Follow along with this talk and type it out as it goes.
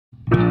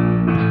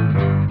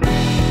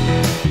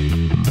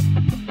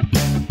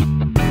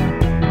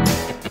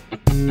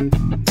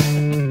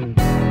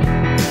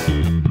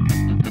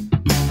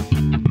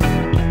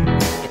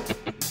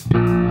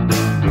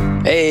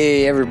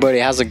everybody,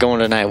 how's it going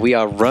tonight? We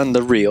are Run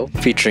the Reel,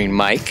 featuring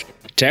Mike,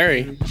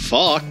 Terry,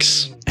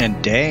 Fox,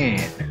 and Dan.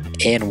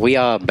 And we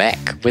are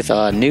back with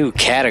our new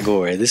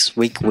category. This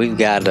week we've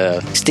got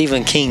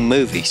Stephen King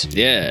movies.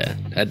 Yeah,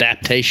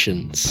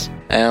 adaptations.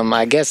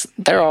 I guess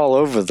they're all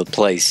over the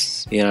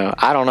place. You know,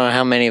 I don't know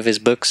how many of his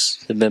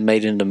books have been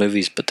made into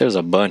movies, but there's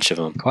a bunch of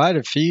them. Quite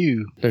a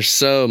few. There's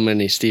so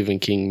many Stephen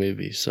King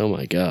movies. Oh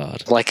my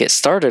God. Like it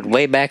started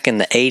way back in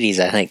the 80s,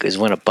 I think, is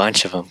when a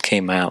bunch of them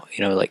came out.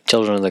 You know, like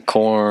Children of the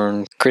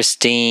Corn,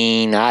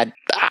 Christine. I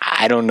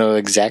don't know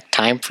exact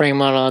time frame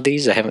on all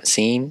these. I haven't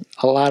seen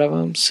a lot of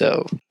them,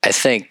 so I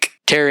think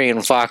Terry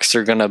and Fox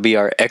are going to be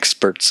our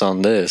experts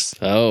on this.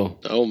 Oh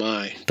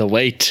my. The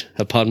weight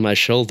upon my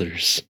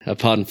shoulders.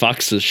 Upon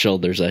Fox's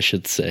shoulders, I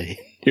should say.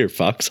 Here,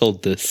 Fox,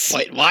 hold this.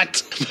 Wait,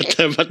 what?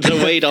 But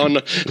the weight on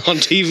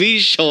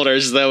TV's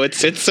shoulders, though,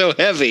 it's so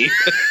heavy.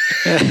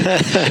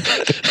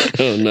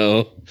 Oh,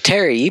 no.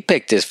 Terry, you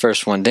picked this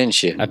first one,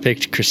 didn't you? I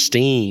picked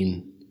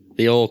Christine.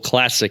 The old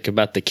classic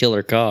about the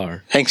killer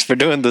car. Thanks for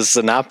doing the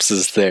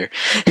synopsis there.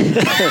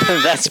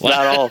 That's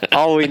about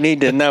all we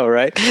need to know,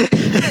 right?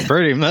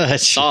 Pretty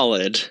much.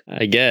 Solid.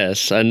 I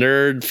guess. A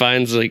nerd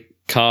finds a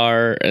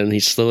car and he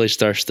slowly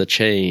starts to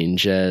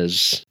change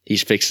as he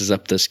fixes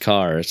up this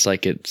car. It's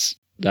like it's,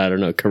 I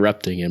don't know,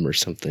 corrupting him or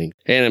something.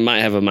 And it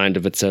might have a mind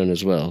of its own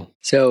as well.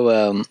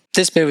 So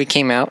this movie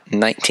came out in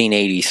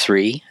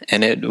 1983,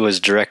 and it was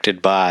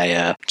directed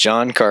by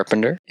John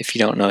Carpenter. If you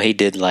don't know, he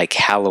did like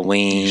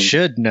Halloween. You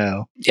should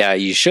know. Yeah,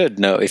 you should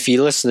know. If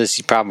you listen to this,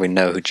 you probably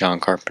know who John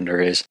Carpenter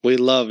is. We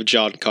love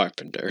John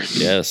Carpenter.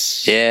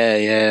 Yes.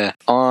 Yeah.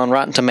 On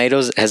Rotten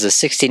Tomatoes, it has a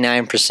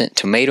 69%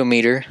 tomato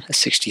meter, a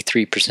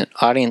 63%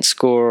 audience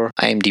score.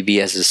 IMDb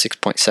has a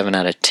 6.7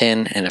 out of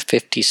 10, and a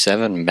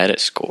 57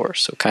 Metascore.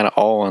 So kind of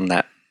all in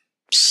that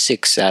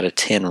 6 out of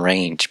 10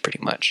 range, pretty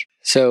much.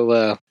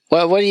 So,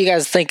 what do you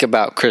guys think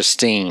about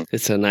Christine?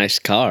 It's a nice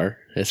car.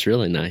 It's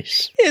really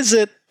nice. Is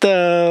it,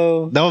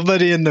 though?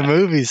 Nobody in the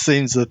movie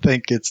seems to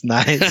think it's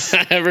nice.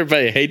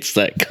 Everybody hates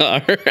that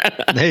car.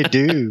 They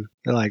do.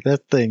 They're like,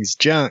 that thing's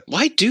junk.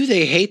 Why do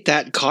they hate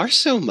that car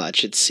so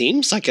much? It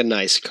seems like a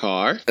nice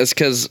car. That's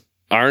because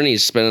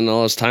Arnie's spending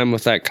all his time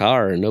with that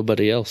car and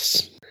nobody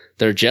else.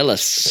 They're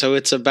jealous. So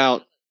it's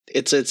about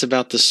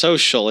the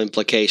social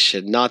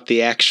implication, not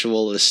the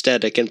actual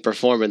aesthetic and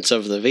performance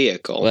of the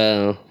vehicle.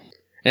 Well,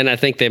 and I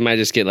think they might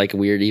just get like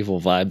weird evil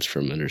vibes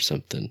from it or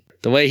something.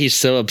 The way he's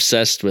so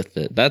obsessed with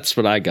it, that's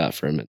what I got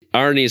from it.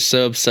 Arnie's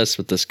so obsessed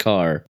with this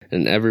car,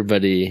 and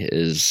everybody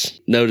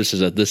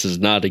notices that this is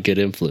not a good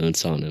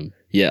influence on him.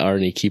 Yet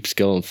Arnie keeps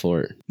going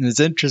for it.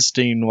 It's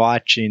interesting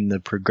watching the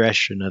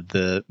progression of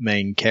the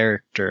main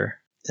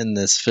character in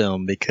this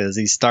film, because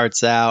he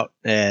starts out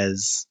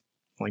as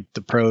like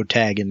the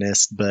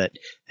protagonist, but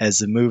as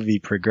the movie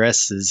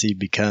progresses, he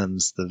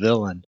becomes the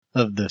villain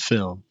of the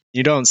film.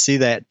 You don't see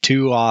that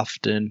too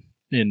often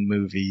in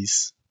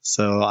movies,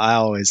 so I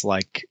always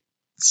like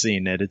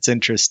seeing it. It's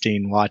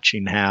interesting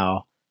watching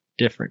how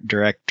different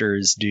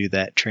directors do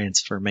that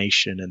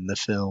transformation in the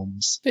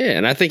films. Yeah,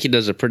 and I think he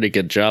does a pretty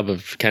good job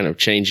of kind of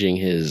changing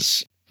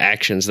his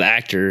actions. The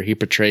actor, he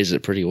portrays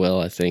it pretty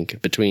well, I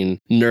think, between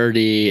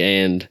nerdy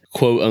and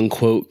quote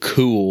unquote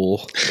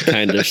cool,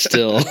 kind of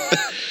still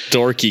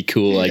dorky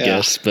cool, I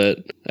guess, but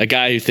a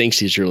guy who thinks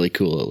he's really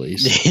cool at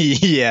least.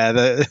 Yeah,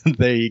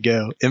 there you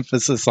go.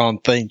 Emphasis on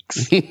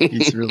thinks.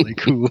 He's really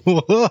cool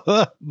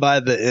by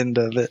the end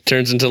of it.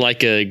 Turns into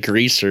like a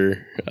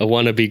greaser, a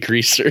wannabe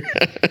greaser.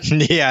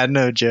 Yeah,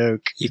 no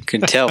joke. You can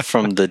tell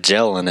from the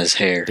gel in his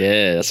hair.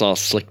 Yeah, it's all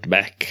slicked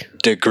back.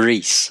 The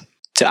grease.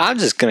 So I'm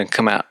just going to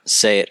come out and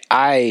say it.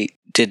 I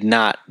did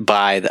not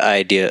buy the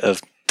idea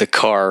of the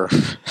car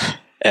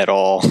at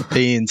all.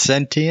 Being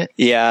sentient?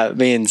 Yeah,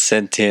 being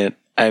sentient.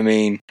 I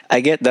mean,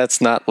 I get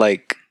that's not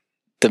like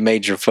the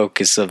major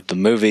focus of the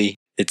movie.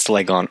 It's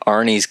like on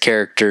Arnie's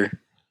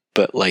character,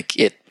 but like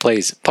it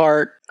plays a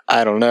part.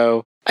 I don't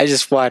know. I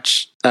just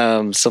watched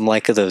some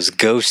like of those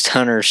ghost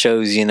hunter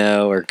shows, you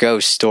know, or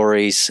ghost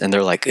stories, and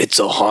they're like, it's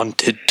a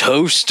haunted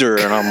toaster.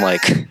 And I'm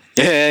like,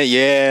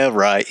 yeah,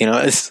 right. You know,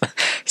 it's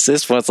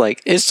this one's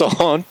like, it's a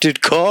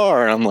haunted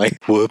car. And I'm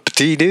like,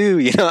 whoop-de-doo.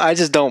 You know, I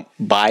just don't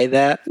buy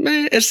that.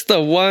 Man, it's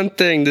the one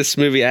thing this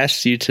movie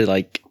asks you to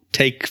like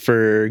take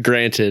for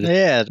granted.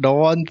 Yeah, the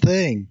one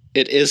thing.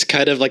 It is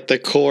kind of like the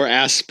core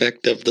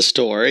aspect of the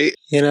story.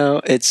 You know,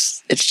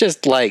 it's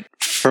just like,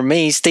 for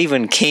me,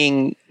 Stephen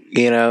King,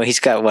 you know, he's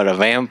got a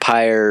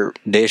vampire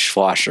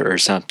dishwasher or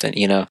something,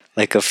 you know,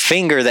 like a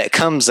finger that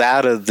comes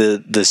out of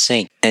the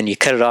sink and you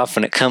cut it off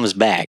and it comes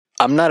back.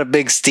 I'm not a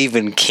big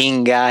Stephen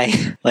King guy.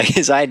 Like,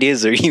 his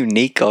ideas are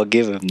unique, I'll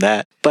give him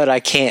that. But I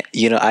can't,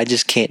 you know, I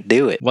just can't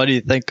do it. What do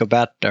you think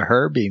about the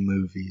Herbie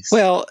movies?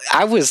 Well,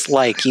 I was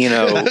like, you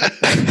know,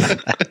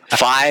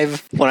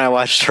 5 when I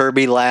watched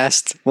Herbie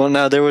last. Well,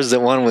 no, there was the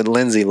one with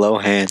Lindsay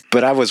Lohan.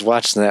 But I was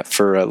watching that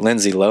for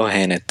Lindsay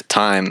Lohan at the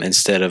time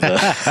instead of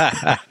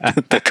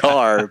the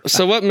car.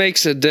 So what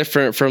makes it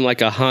different from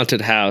like a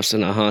haunted house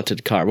and a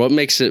haunted car? What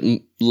makes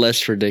it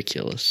less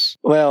ridiculous?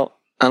 Well,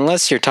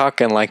 Unless you're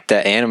talking like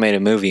that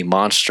animated movie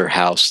Monster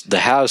House, the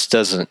house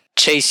doesn't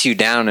chase you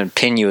down and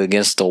pin you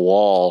against a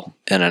wall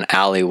in an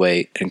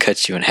alleyway and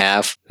cut you in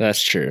half.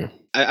 That's true.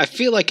 I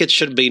feel like it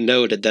should be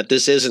noted that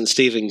this isn't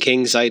Stephen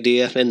King's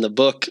idea. In the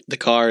book, the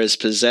car is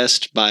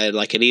possessed by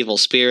like an evil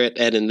spirit,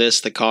 and in this,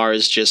 the car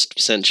is just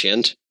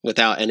sentient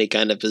without any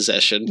kind of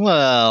possession.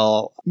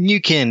 Well,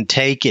 you can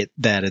take it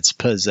that it's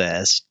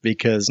possessed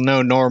because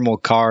no normal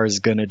car is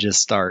going to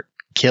just start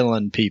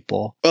killing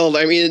people. Well,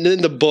 I mean,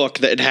 in the book,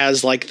 that it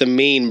has like the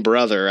mean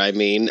brother, I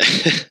mean,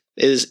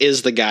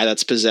 is the guy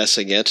that's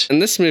possessing it. In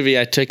this movie,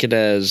 I took it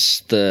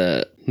as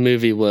the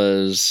movie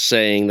was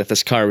saying that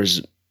this car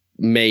was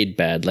made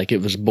bad, like it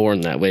was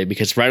born that way,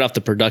 because right off the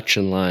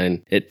production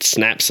line, it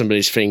snaps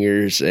somebody's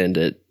fingers and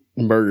it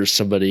murders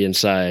somebody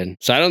inside.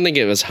 So I don't think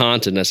it was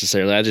haunted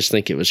necessarily. I just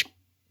think it was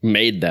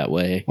made that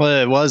way.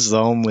 Well, it was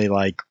the only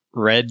like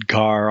red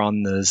car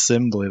on the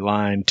assembly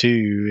line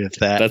too, if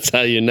that's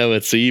how you know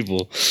it's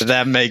evil.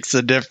 That makes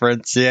a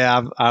difference.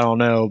 Yeah, I don't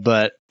know,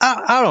 but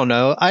I don't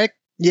know.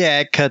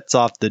 It cuts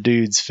off the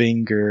dude's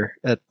finger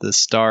at the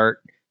start.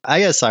 I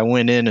guess I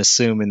went in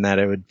assuming that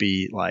it would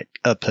be like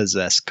a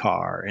possessed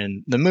car,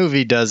 and the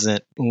movie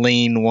doesn't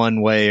lean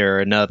one way or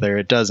another.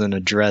 It doesn't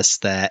address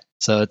that.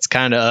 So it's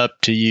kind of up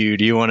to you.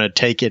 Do you want to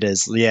take it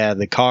as, yeah,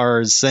 the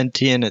car is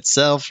sentient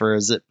itself, or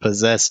is it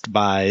possessed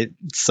by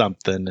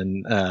something?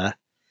 And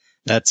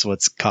that's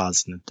what's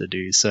causing it to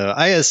do. So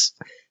I guess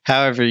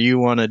however you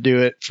want to do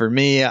it. For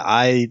me,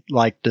 I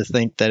like to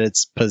think that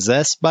it's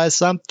possessed by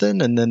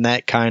something, and then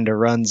that kind of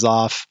runs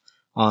off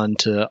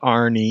onto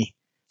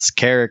Arnie's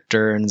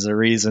character and is a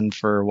reason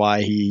for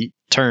why he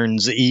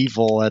turns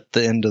evil at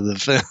the end of the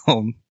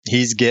film.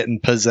 He's getting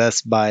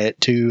possessed by it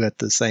too at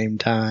the same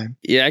time.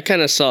 Yeah, I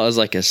kind of saw it as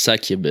like a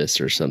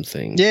succubus or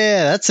something.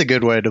 Yeah, that's a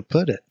good way to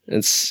put it.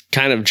 It's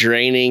kind of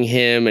draining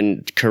him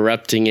and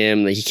corrupting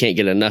him, that he can't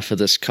get enough of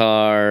this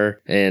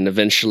car, and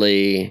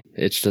eventually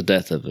it's the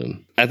death of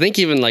him. I think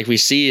even like we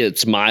see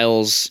it's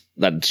miles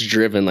that's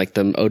driven, like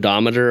the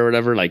odometer or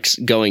whatever, like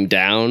going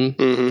down,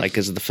 like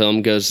as the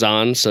film goes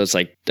on. So it's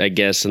like, I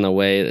guess in a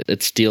way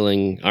it's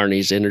stealing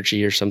Arnie's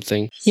energy or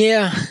something.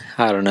 Yeah,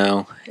 I don't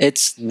know.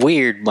 It's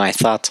weird, my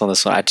thoughts on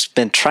this one. I've just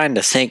been trying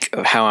to think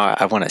of how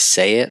I want to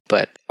say it,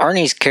 but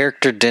Arnie's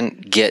character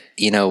didn't get,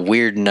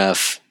 weird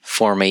enough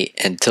for me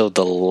until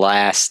the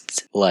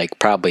last,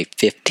 probably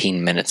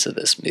 15 minutes of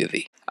this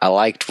movie. I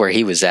liked where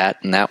he was at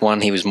in that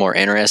one. He was more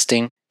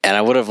interesting. And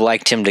I would have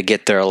liked him to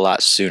get there a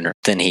lot sooner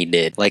than he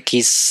did. Like,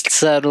 he's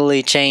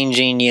subtly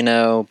changing,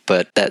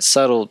 but that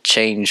subtle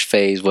change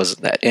phase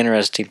wasn't that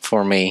interesting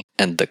for me.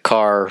 And the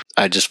car,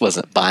 I just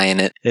wasn't buying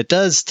it. It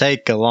does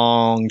take a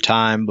long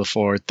time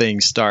before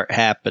things start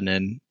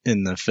happening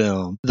in the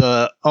film.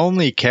 The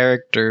only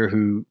character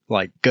who,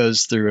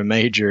 goes through a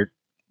major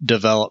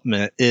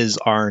development is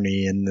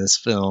Arnie in this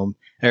film.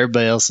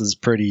 Everybody else is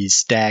pretty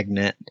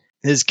stagnant.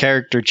 His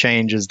character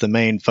change is the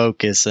main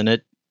focus, and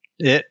it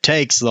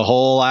takes the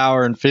whole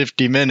hour and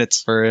 50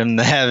 minutes for him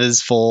to have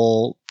his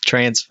full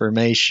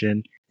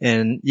transformation.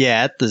 And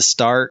yeah, at the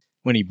start,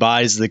 when he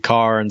buys the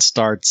car and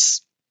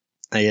starts,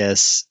 I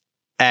guess,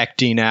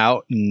 acting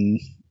out and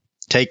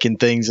taking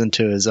things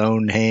into his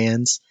own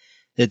hands,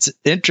 it's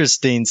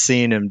interesting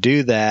seeing him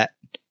do that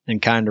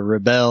and kind of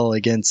rebel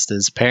against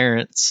his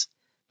parents.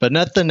 But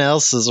nothing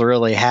else is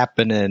really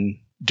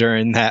happening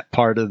during that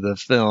part of the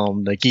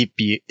film to keep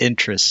you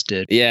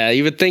interested. Yeah,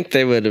 you would think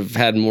they would have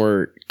had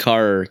more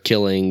car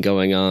killing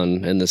going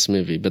on in this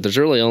movie, but there's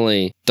really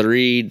only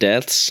 3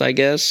 deaths, I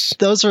guess.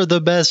 Those are the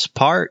best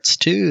parts,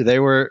 too. They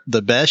were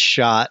the best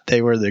shot.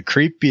 They were the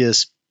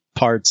creepiest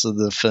parts of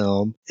the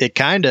film. It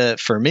kind of,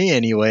 for me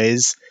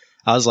anyways,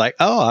 I was like,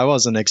 oh, I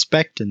wasn't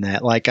expecting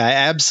that. I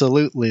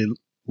absolutely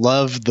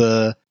love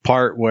the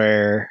part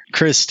where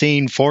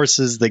Christine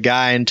forces the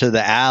guy into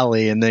the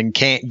alley and then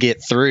can't get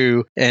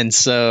through, and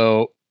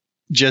so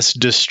just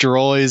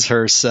destroys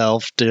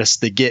herself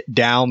just to get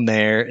down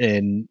there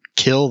and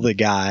kill the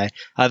guy.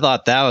 I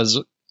thought that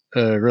was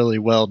a really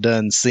well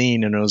done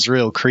scene, and it was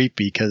real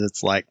creepy because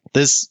it's like,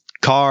 this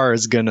car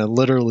is going to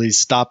literally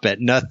stop at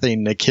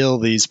nothing to kill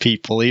these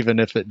people, even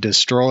if it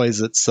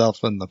destroys itself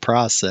in the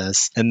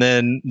process. And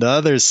then the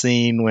other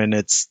scene when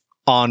it's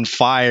on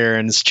fire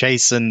and is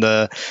chasing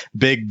the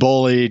big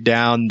bully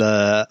down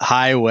the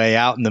highway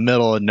out in the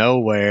middle of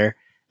nowhere.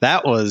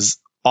 That was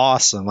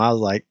awesome. I was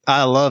like,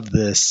 I love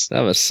this.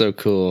 That was so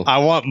cool. I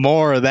want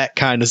more of that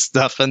kind of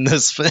stuff in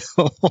this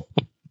film.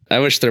 I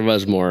wish there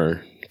was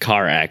more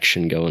car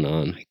action going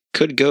on.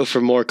 Could go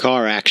for more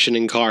car action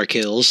and car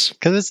kills.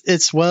 Because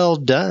it's well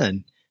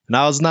done. And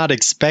I was not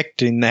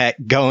expecting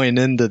that going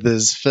into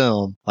this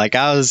film. I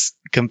was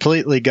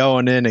completely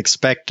going in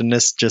expecting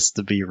this just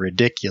to be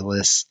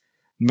ridiculous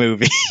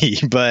movie,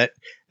 but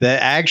that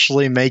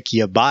actually make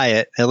you buy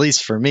it. At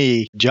least for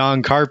me,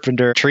 John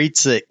Carpenter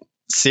treats it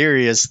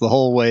serious the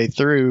whole way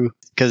through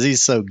because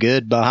he's so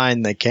good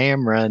behind the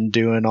camera and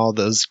doing all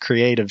those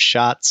creative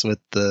shots with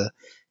the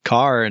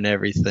car and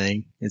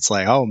everything, it's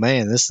like, oh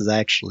man, this is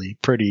actually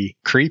pretty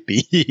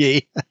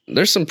creepy.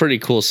 There's some pretty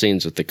cool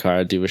scenes with the car.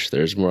 I do wish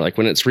there's more. Like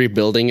when it's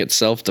rebuilding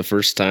itself the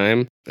first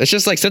time. It's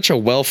just like such a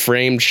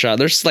well-framed shot.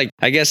 There's like,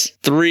 I guess,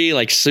 3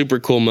 like super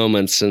cool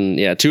moments. And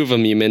yeah, 2 of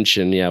them you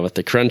mentioned. Yeah, with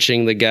the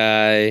crunching the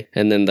guy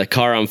and then the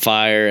car on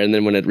fire. And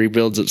then when it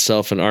rebuilds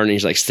itself and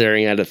Arnie's like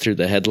staring at it through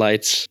the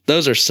headlights.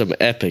 Those are some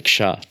epic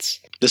shots.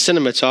 The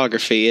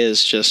cinematography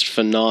is just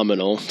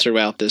phenomenal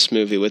throughout this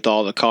movie with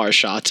all the car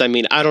shots. I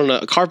mean, I don't know.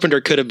 Carpenter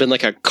could have been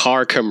like a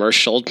car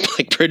commercial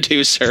like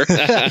producer.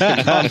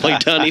 Probably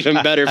done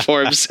even better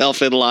for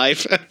himself in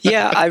life.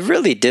 Yeah, I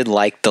really did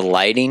like the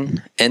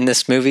lighting in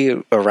this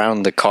movie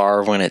around the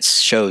car when it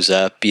shows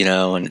up, you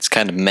know, and it's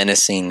kind of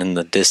menacing in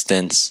the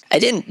distance. I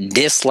didn't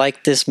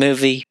dislike this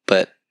movie,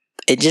 but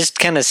it just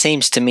kind of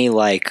seems to me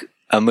like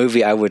a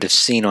movie I would have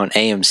seen on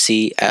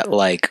AMC at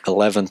like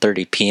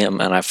 11:30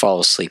 p.m. and I fall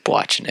asleep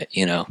watching it,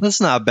 you know?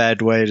 That's not a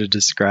bad way to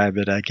describe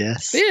it, I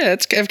guess. Yeah,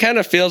 it kind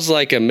of feels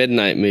like a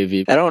midnight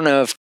movie. I don't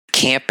know if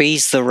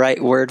campy's the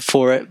right word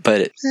for it,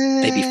 but it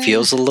maybe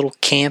feels a little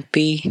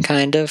campy,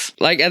 kind of.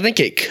 Like, I think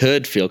it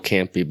could feel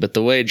campy, but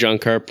the way John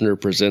Carpenter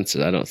presents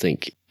it, I don't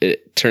think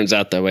it turns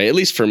out that way. At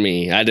least for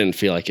me, I didn't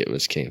feel like it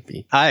was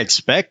campy. I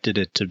expected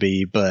it to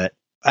be, but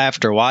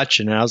after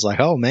watching it, I was like,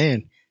 oh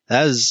man,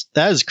 that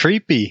was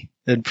creepy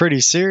and pretty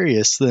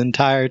serious the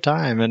entire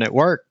time, and it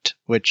worked,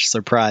 which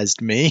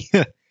surprised me.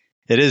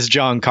 It is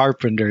John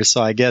Carpenter,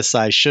 so I guess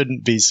I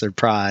shouldn't be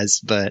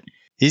surprised, but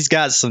he's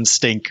got some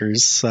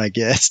stinkers, I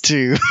guess,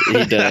 too.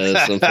 He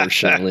does,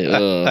 unfortunately.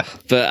 Ugh.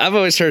 But I've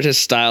always heard his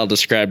style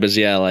described as,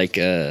 like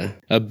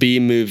a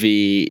B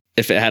movie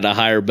if it had a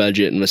higher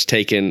budget and was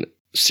taken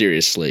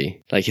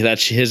seriously. Like,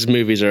 that's his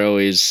movies are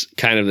always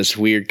kind of this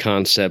weird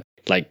concept,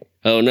 like,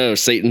 oh no,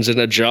 Satan's in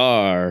a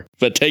jar,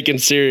 but taken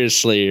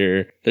seriously,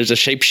 or there's a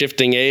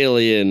shape-shifting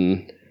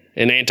alien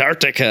in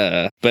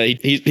Antarctica.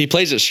 But he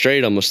plays it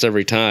straight almost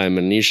every time,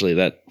 and usually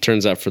that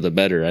turns out for the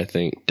better, I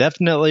think.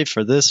 Definitely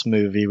for this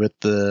movie, with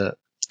the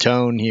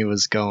tone he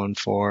was going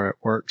for, it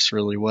works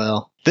really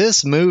well.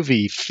 This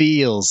movie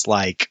feels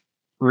like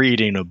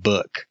reading a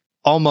book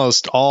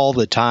almost all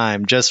the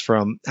time, just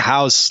from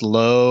how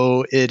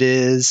slow it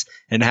is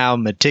and how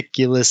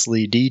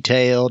meticulously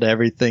detailed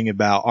everything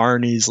about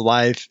Arnie's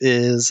life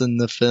is in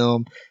the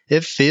film.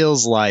 It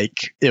feels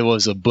like it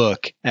was a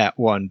book at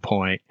one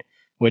point,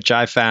 which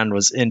I found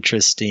was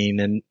interesting,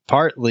 and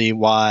partly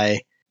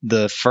why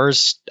the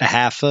first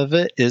half of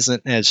it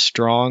isn't as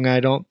strong, I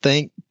don't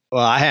think.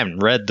 Well, I haven't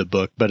read the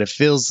book, but it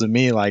feels to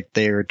me like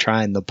they were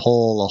trying to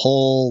pull a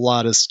whole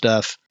lot of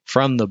stuff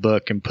from the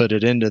book and put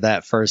it into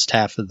that first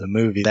half of the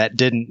movie that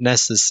didn't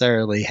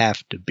necessarily have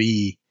to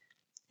be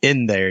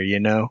in there, you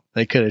know?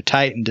 They could have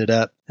tightened it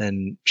up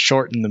and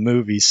shortened the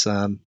movie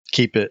some,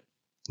 keep it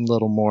a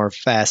little more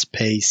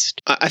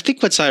fast-paced. I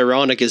think what's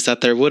ironic is that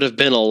there would have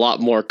been a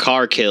lot more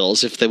car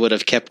kills if they would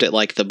have kept it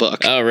like the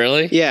book. Oh,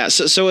 really? Yeah,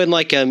 so in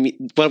like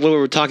what we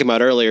were talking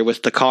about earlier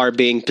with the car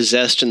being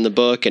possessed in the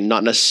book and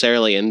not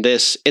necessarily in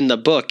this, in the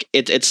book,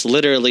 it's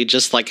literally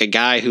just like a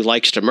guy who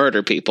likes to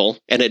murder people,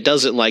 and it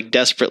doesn't like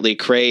desperately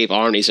crave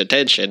Arnie's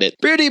attention. It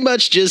pretty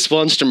much just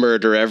wants to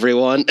murder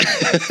everyone.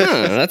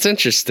 Huh, that's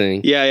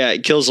interesting. Yeah,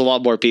 it kills a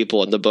lot more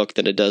people in the book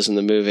than it does in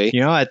the movie. You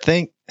know, I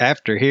think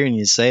after hearing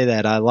you say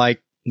that, I like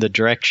the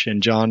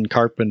direction John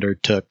Carpenter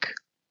took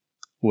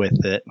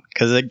with it,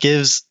 because it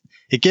gives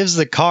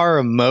the car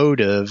a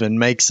motive and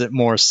makes it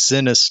more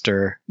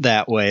sinister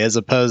that way, as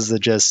opposed to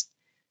just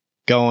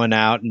going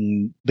out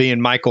and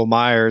being Michael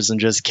Myers and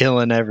just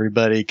killing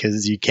everybody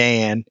because you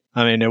can.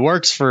 I mean, it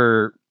works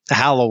for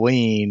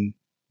Halloween,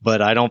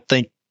 but I don't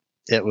think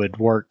it would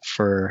work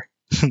for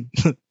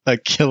a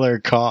killer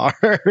car,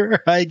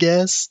 I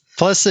guess.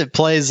 Plus, it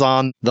plays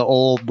on the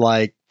old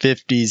like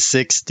 50s,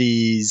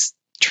 60s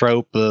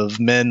trope of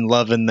men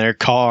loving their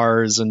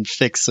cars and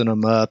fixing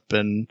them up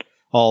and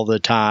all the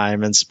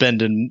time and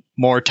spending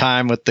more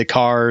time with the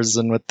cars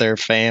and with their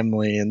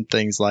family and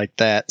things like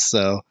that.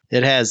 So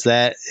it has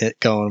that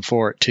going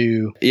for it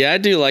too. Yeah, I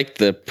do like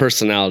the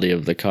personality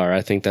of the car.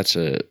 I think that's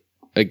a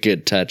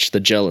good touch. The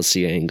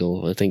jealousy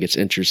angle, I think it's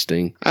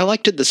interesting. I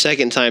liked it the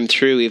second time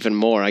through even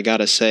more, I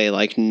gotta say.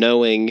 Like,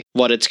 knowing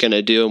what it's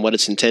gonna do and what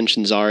its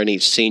intentions are in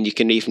each scene, you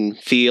can even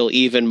feel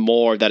even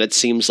more that it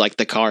seems like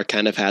the car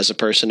kind of has a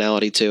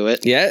personality to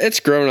it. Yeah, it's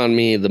grown on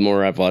me the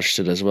more I've watched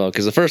it as well.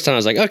 Because the first time I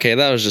was like, okay,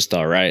 that was just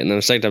all right. And then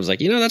the second time I was like,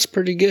 that's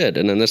pretty good.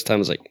 And then this time I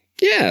was like,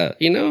 yeah,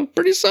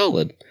 pretty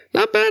solid.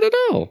 Not bad at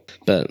all.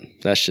 But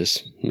that's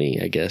just me,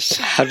 I guess.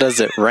 How does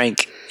it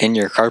rank in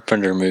your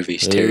Carpenter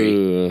movies,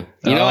 Terry?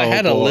 I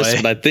had a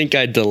list, but I think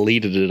I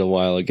deleted it a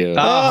while ago.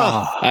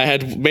 I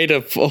had made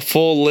a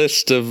full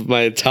list of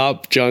my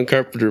top John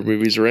Carpenter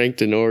movies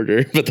ranked in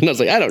order, but then I was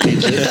like, I don't need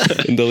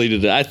this, and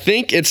deleted it. I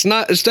think it's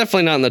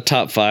definitely not in the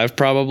top 5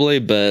 probably,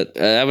 but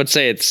I would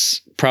say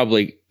it's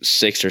probably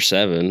 6 or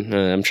 7.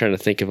 I'm trying to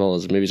think of all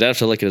his movies. I have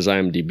to look at his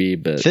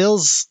IMDb, but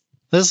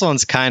This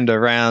one's kind of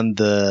around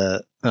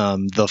the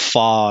the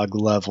fog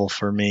level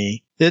for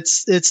me.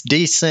 It's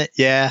decent,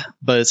 yeah,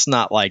 but it's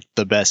not like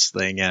the best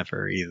thing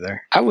ever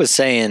either. I was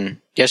saying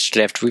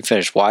yesterday after we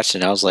finished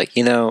watching, I was like,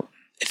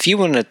 if you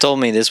wouldn't have told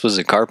me this was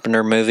a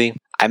Carpenter movie,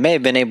 I may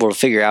have been able to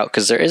figure out,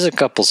 because there is a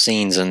couple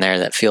scenes in there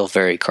that feel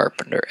very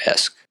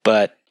Carpenter-esque.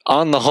 But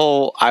on the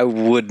whole, I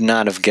would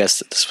not have guessed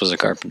that this was a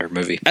Carpenter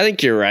movie. I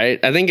think you're right.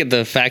 I think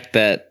the fact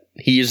that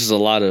he uses a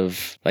lot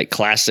of like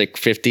classic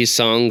 50s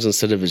songs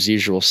instead of his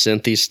usual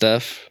synthy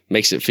stuff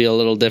makes it feel a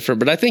little different.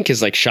 But I think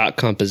his like shot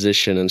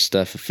composition and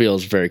stuff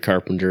feels very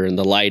Carpenter, and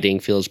the lighting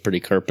feels pretty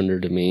Carpenter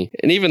to me.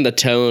 And even the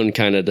tone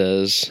kind of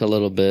does a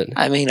little bit.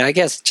 I mean, I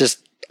guess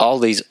just all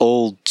these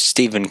old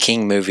Stephen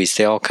King movies,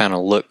 they all kind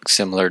of look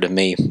similar to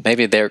me.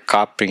 Maybe they're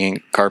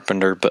copying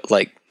Carpenter, but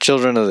like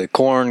Children of the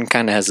Corn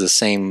kind of has the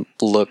same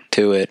look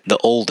to it. The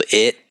old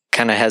It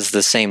kind of has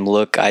the same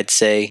look, I'd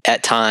say,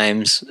 at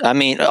times. I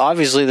mean,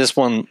 obviously this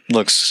one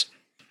looks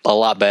a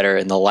lot better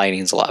and the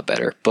lighting's a lot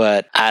better,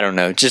 but I don't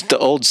know. Just the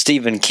old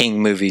Stephen King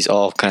movies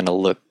all kind of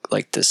look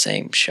like the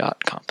same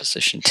shot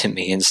composition to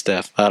me and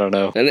stuff. I don't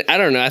know. And I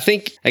don't know.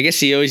 I guess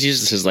he always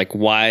uses his like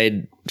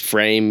wide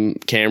frame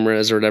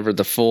cameras or whatever,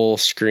 the full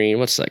screen.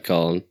 What's that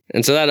called?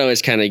 And so that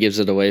always kind of gives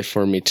it away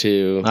for me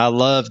too. I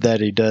love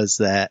that he does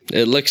that.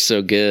 It looks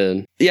so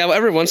good. Yeah, well,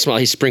 every once in a while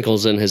he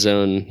sprinkles in his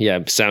own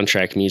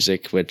soundtrack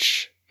music,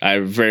 which I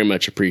very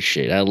much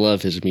appreciate. I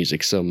love his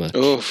music so much.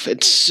 Oof,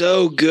 it's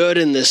so good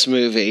in this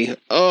movie.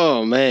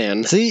 Oh,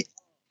 man. See,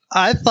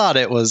 I thought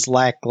it was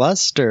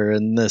lackluster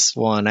in this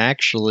one,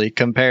 actually,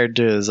 compared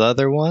to his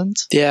other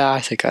ones. Yeah,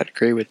 I think I'd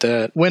agree with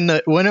that. When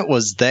it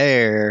was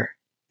there,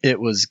 it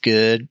was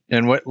good.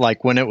 And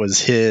when it was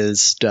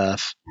his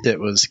stuff, it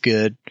was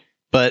good.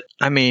 But,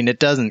 I mean, it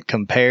doesn't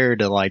compare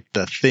to, like,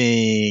 The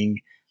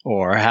Thing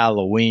or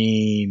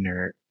Halloween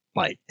or,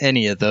 like,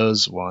 any of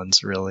those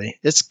ones, really.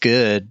 It's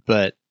good,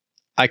 but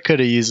I could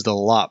have used a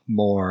lot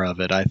more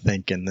of it, I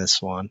think, in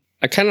this one.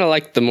 I kind of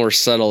like the more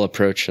subtle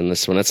approach in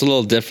this one. It's a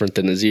little different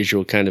than his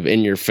usual kind of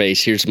in your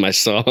face, here's my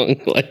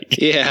song.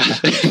 Yeah,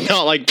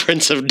 not like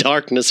Prince of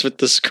Darkness with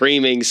the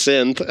screaming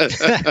synth.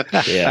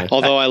 Yeah.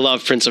 Although I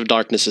love Prince of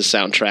Darkness's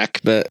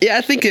soundtrack. But yeah,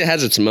 I think it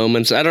has its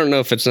moments. I don't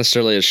know if it's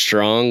necessarily as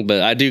strong,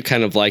 but I do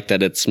kind of like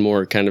that it's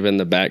more kind of in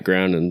the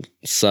background and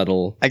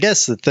subtle. I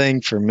guess the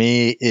thing for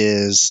me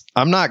is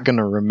I'm not going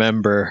to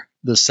remember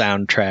the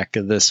soundtrack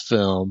of this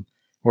film,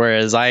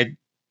 whereas I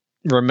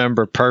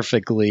remember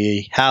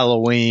perfectly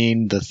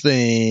Halloween, The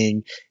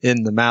Thing,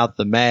 In the Mouth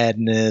of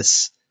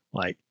Madness,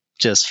 like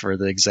just for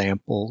the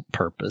example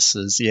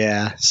purposes.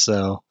 Yeah,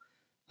 so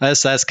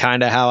that's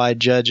kind of how I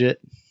judge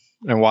it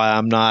and why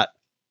I'm not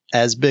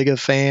as big a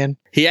fan.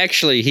 He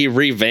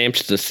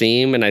revamped the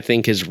theme, and I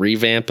think his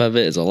revamp of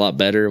it is a lot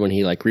better when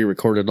he like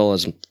re-recorded all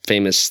his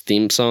famous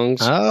theme songs.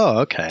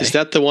 Oh, okay. Is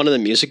that the one in the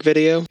music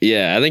video?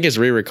 Yeah, I think his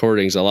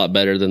re-recording is a lot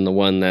better than the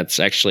one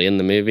that's actually in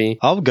the movie.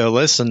 I'll go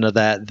listen to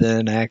that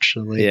then,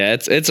 actually. Yeah,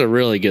 it's a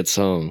really good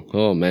song.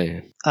 Oh,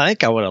 man. I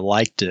think I would have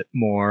liked it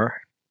more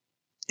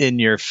in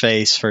your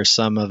face for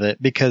some of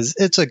it because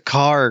it's a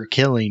car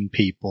killing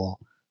people.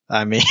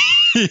 I mean,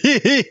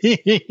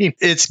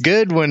 it's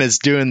good when it's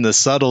doing the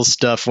subtle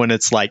stuff, when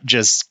it's like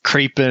just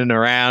creeping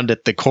around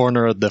at the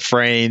corner of the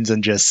frames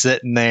and just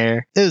sitting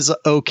there. It was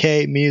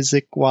okay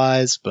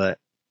music-wise, but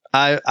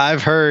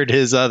I've heard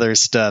his other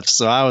stuff,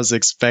 so I was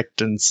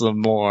expecting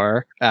some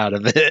more out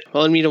of it.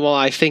 Well, and meanwhile,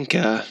 I think,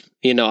 I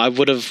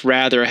would have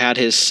rather had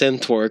his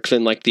synth work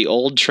than like the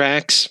old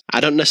tracks. I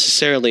don't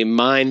necessarily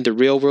mind the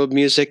real world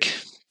music,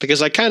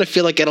 because I kind of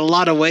feel like in a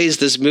lot of ways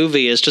this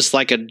movie is just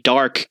like a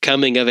dark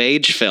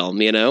coming-of-age film,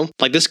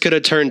 Like this could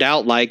have turned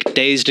out like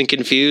Dazed and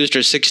Confused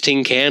or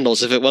 16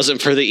 Candles if it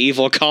wasn't for the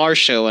evil car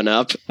showing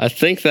up. I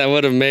think that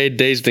would have made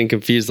Dazed and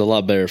Confused a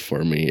lot better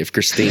for me if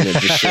Christina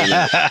just showed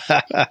up.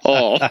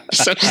 Oh,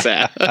 so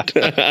sad.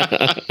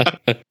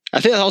 I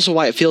think that's also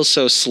why it feels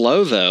so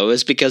slow, though,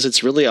 is because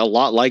it's really a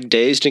lot like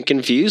Dazed and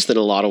Confused in a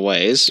lot of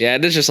ways. Yeah,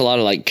 there's just a lot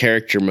of like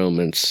character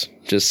moments.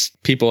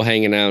 Just people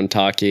hanging out and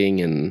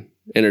talking and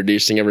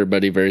introducing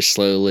everybody very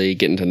slowly,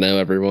 getting to know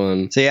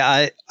everyone. See,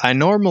 I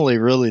normally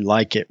really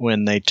like it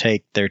when they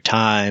take their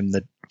time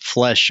to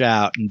flesh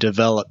out and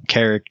develop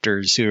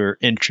characters who are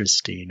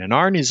interesting. And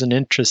Arnie's an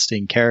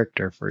interesting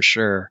character for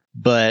sure.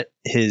 But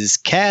his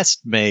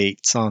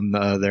castmates, on the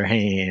other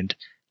hand,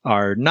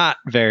 are not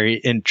very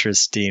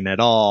interesting at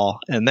all.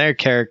 And their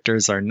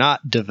characters are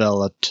not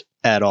developed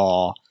at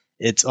all.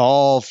 It's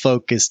all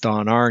focused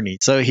on Arnie.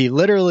 So he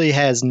literally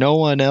has no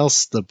one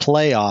else to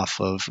play off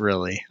of,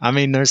 really. I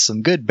mean, there's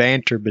some good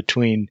banter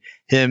between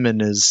him and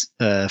his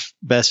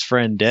best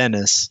friend,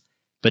 Dennis.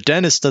 But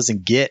Dennis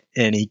doesn't get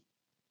any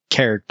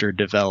character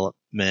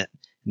development.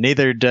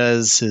 Neither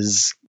does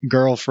his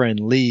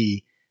girlfriend,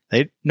 Lee.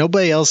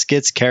 Nobody else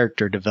gets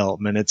character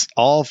development. It's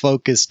all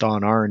focused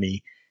on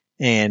Arnie.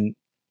 And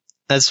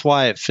that's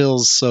why it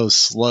feels so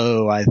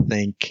slow, I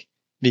think,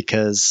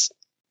 because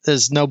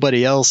there's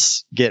nobody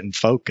else getting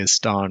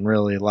focused on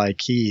really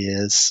like he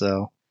is.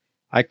 So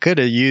I could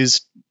have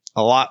used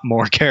a lot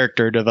more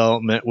character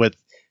development with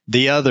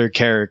the other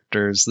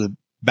characters, the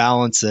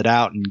balance it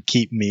out and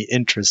keep me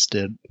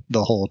interested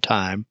the whole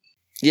time.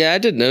 Yeah, I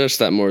did notice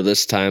that more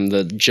this time.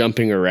 The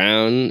jumping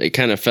around, it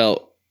kind of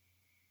felt,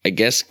 I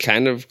guess,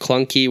 kind of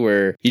clunky,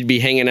 where you'd be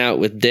hanging out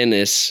with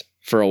Dennis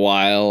for a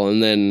while,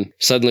 and then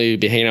suddenly you'd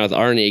be hanging out with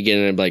Arnie again,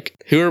 and I'm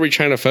like, who are we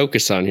trying to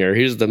focus on here?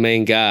 Who's the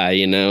main guy,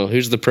 you know?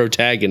 Who's the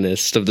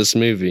protagonist of this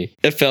movie?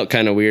 It felt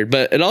kind of weird,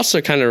 but it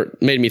also kind of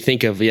made me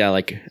think of,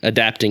 like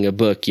adapting a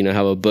book, you know,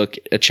 how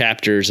a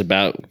chapter is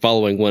about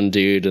following one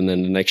dude, and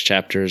then the next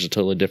chapter is a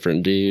totally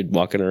different dude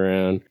walking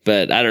around.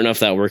 But I don't know if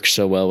that works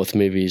so well with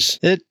movies.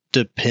 It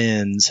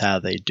depends how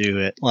they do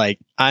it. Like,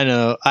 I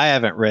know I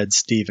haven't read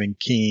Stephen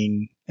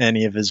King,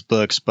 any of his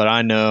books, but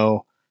I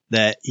know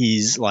that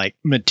he's like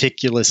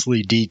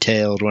meticulously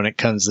detailed when it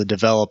comes to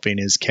developing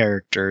his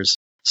characters.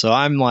 So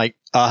I'm like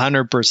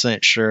 100%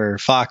 sure.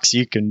 Fox,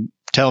 you can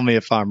tell me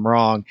if I'm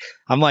wrong.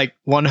 I'm like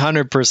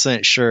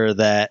 100% sure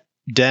that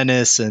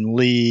Dennis and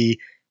Lee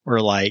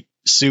were like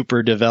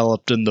super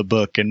developed in the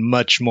book and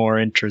much more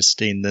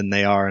interesting than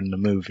they are in the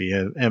movie.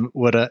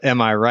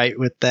 Am I right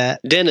with that?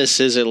 Dennis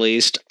is, at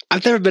least.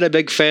 I've never been a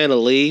big fan of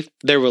Lee.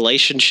 Their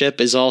relationship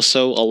is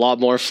also a lot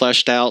more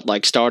fleshed out,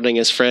 like starting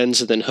as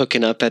friends and then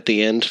hooking up at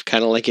the end,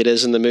 kind of like it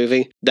is in the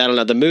movie. I don't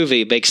know, the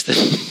movie makes them,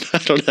 I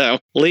don't know.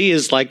 Lee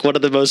is like one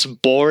of the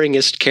most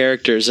boringest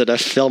characters in a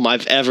film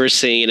I've ever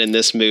seen in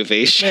this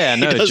movie. Yeah,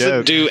 no he doesn't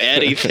joke. do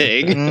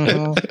anything.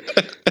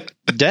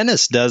 Mhm.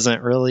 Dennis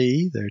doesn't really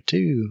either,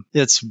 too.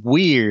 It's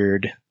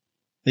weird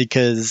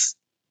because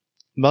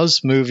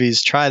most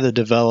movies try to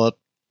develop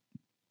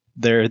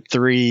their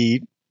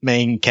three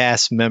main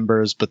cast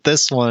members, but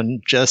this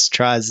one just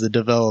tries to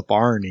develop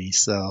Arnie,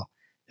 so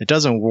it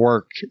doesn't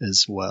work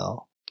as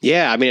well.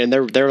 Yeah, I mean,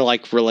 and their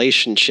like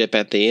relationship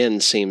at the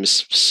end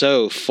seems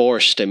so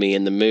forced to me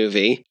in the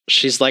movie.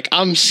 She's like,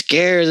 I'm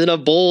scared in a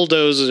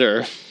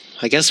bulldozer.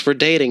 I guess we're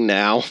dating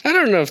now. I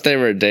don't know if they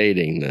were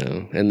dating,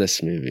 though, in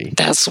this movie.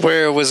 That's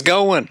where it was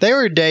going. They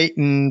were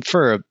dating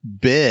for a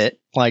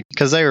bit, like,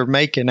 because they were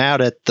making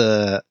out at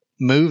the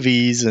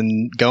movies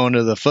and going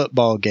to the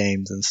football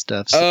games and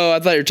stuff. So Oh,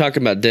 I thought you were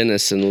talking about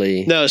Dennis and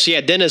Lee. No, so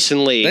yeah, Dennis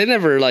and Lee. They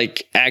never,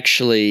 like,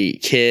 actually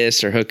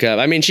kiss or hook up.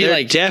 I mean,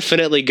 They're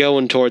definitely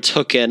going towards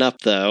hooking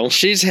up, though.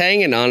 she's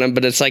hanging on him,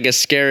 but it's like a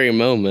scary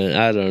moment.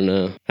 I don't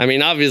know. I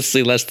mean,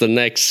 obviously that's the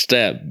next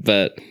step,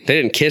 but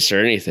they didn't kiss or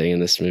anything in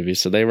this movie,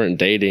 so they weren't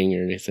dating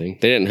or anything.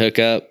 They didn't hook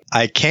up.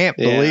 I can't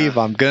believe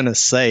I'm going to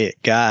say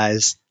it,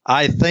 guys.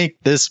 I think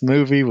this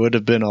movie would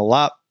have been a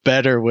lot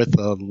better with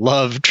a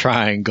love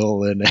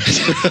triangle in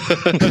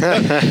it.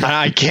 And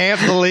I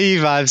can't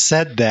believe I've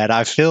said that.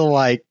 I feel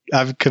like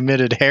I've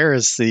committed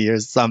heresy or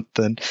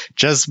something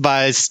just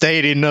by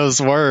stating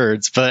those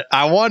words, but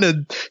I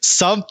wanted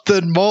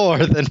something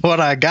more than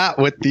what I got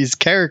with these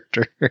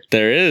characters.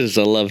 There is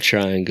a love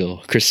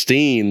triangle.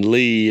 Christine,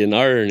 Lee, and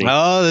Arnie.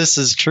 Oh, this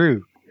is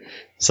true.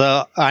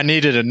 So I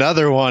needed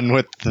another one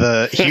with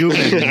the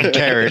human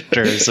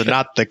characters and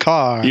not the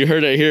car. You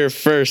heard it here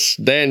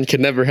first. Dan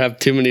can never have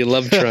too many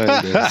love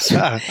triangles.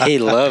 He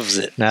loves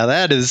it. Now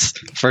that is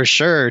for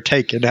sure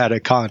taken out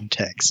of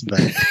context, but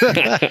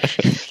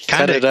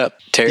Cut it up,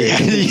 Terry.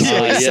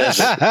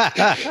 Yes.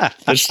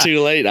 It's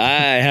too late.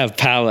 I have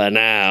power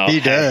now.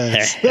 He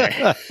does.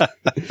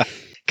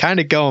 Kind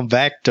of going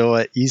back to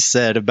what you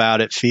said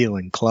about it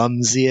feeling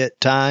clumsy at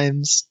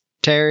times,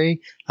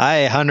 Terry,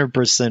 I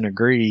 100%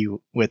 agree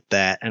with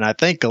that. And I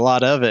think a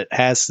lot of it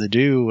has to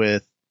do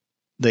with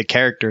the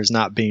characters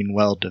not being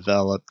well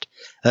developed.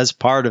 That's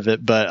part of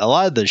it. But a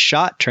lot of the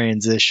shot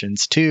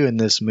transitions, too, in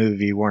this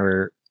movie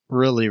were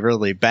really,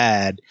 really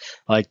bad.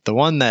 Like the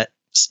one that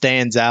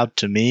stands out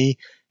to me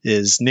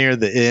is near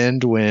the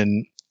end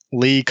when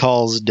Lee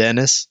calls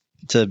Dennis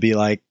to be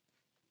like,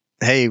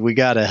 hey, we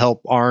got to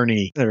help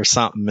Arnie or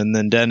something. And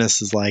then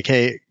Dennis is like,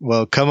 hey,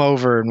 well, come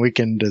over and we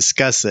can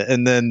discuss it.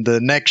 And then the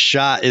next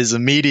shot is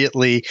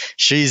immediately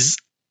she's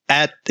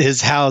at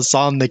his house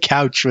on the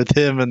couch with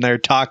him and they're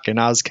talking.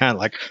 I was kind of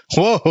like,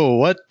 whoa,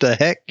 what the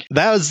heck?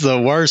 That was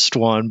the worst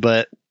one,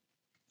 but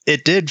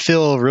it did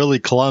feel really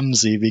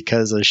clumsy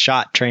because of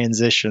shot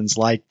transitions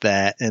like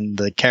that and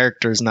the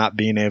characters not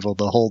being able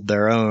to hold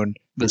their own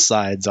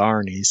besides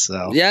Arnie.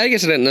 So Yeah, I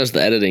guess I didn't notice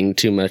the editing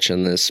too much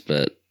on this,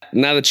 but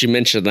now that you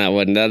mentioned that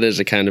one, that is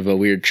a kind of a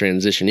weird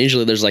transition.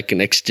 Usually there's like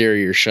an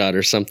exterior shot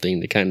or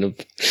something to kind of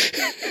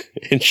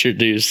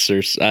introduce,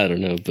 or I don't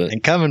know. But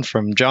and coming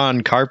from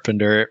John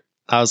Carpenter,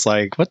 I was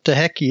like, what the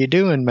heck are you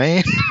doing,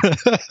 man?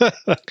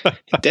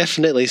 It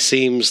definitely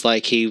seems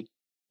like he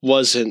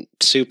wasn't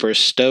super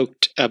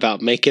stoked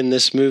about making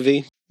this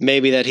movie.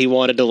 Maybe that he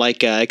wanted to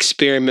like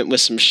experiment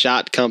with some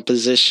shot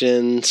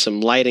composition, some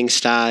lighting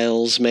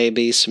styles,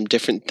 maybe some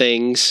different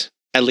things.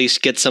 At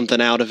least get something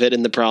out of it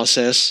in the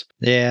process.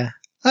 Yeah.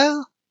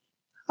 Well,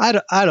 I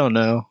don't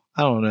know.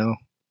 I don't know.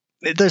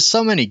 There's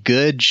so many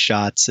good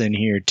shots in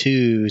here,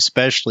 too,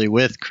 especially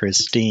with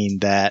Christine,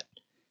 that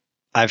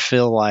I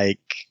feel like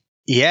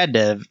he had to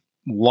have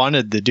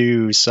wanted to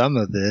do some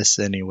of this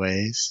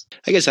anyways.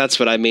 I guess that's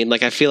what I mean.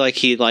 Like, I feel like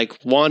he like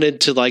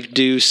wanted to like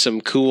do some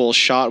cool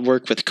shot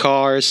work with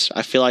cars.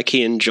 I feel like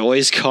he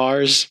enjoys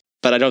cars.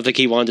 but I don't think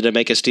he wanted to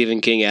make a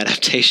Stephen King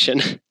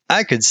adaptation.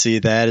 I could see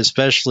that,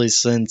 especially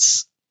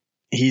since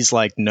he's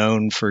like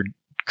known for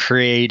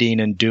creating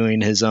and doing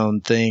his own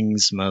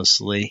things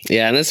mostly.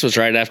 Yeah, and this was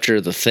right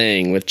after The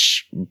Thing,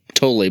 which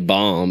totally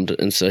bombed,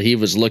 and so he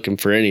was looking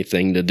for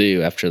anything to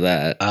do after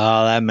that.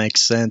 Oh, that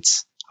makes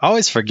sense. I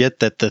always forget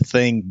that The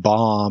Thing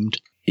bombed.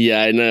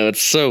 Yeah, I know.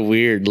 It's so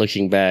weird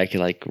looking back.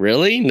 Like,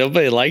 really?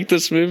 Nobody liked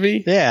this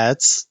movie? Yeah,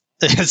 it's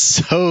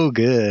so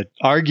good.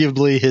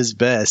 Arguably his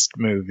best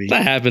movie.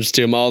 That happens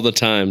to him all the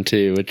time,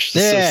 too, which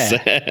is so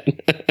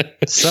sad.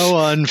 So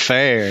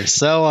unfair.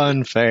 So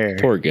unfair.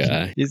 Poor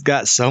guy. He's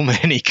got so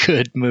many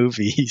good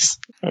movies.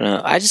 I don't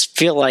know. I just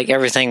feel like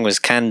everything was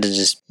kind of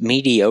just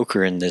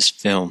mediocre in this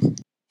film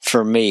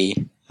for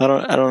me. I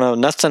don't know.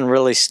 Nothing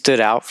really stood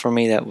out for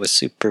me that was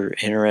super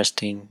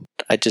interesting.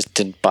 I just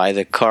didn't buy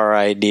the car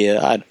idea.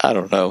 I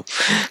don't know.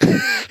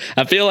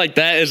 I feel like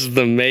that is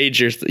the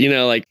major,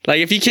 like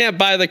if you can't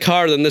buy the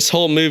car, then this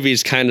whole movie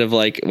is kind of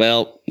like,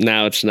 well,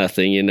 now it's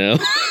nothing,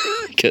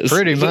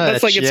 Pretty much.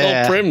 That's like its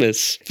yeah. whole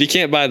premise. If you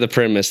can't buy the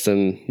premise,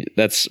 then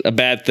that's a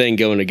bad thing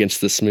going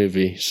against this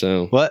movie.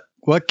 So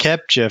What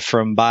kept you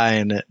from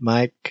buying it,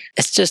 Mike?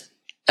 It's just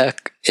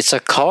it's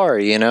a car,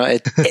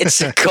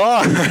 it's a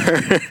car.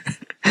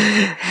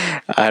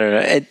 I don't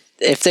know.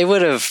 If they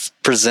would have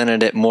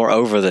presented it more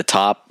over the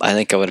top, I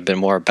think I would have been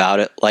more about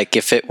it. Like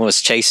if it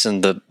was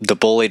chasing the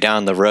bully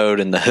down the road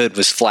and the hood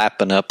was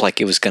flapping up like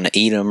it was going to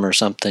eat him or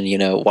something,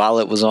 while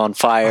it was on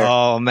fire.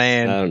 Oh,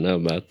 man. I don't know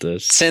about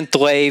this.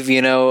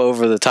 Synthwave,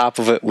 over the top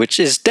of it, which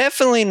is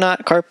definitely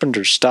not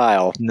Carpenter's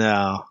style.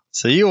 No.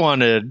 So you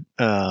wanted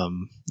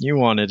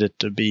it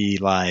to be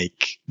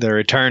like The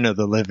Return of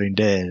the Living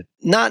Dead.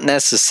 Not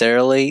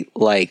necessarily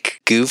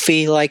like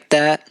goofy like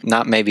that.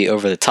 Not maybe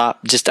over the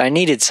top. Just I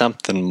needed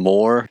something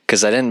more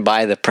because I didn't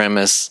buy the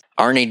premise.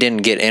 Arnie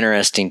didn't get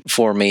interesting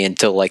for me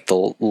until like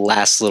the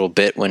last little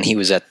bit when he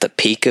was at the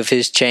peak of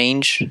his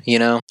change,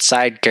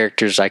 Side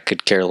characters I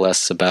could care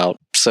less about.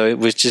 So it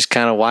was just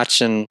kind of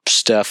watching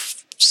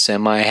stuff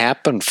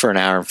semi-happen for an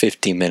hour and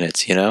 50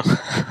 minutes,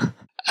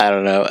 I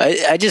don't know.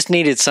 I just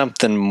needed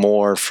something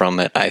more from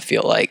it, I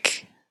feel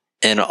like,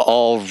 in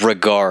all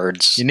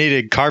regards. You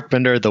needed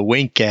Carpenter to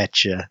wink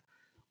at you.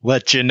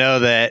 Let you know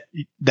that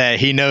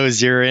he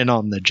knows you're in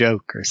on the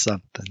joke or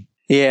something.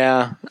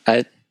 Yeah,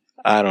 I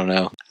don't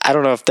know. I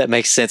don't know if that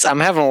makes sense.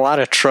 I'm having a lot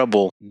of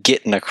trouble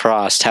getting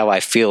across how I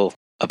feel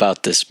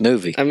about this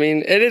movie. I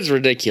mean, it is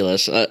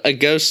ridiculous. A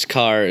ghost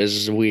car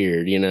is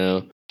weird,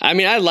 I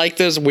mean, I like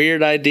those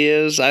weird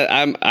ideas.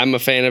 I'm a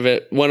fan of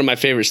it. One of my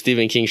favorite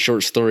Stephen King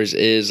short stories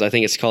is, I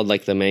think it's called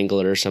like The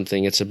Mangler or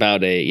something. It's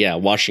about a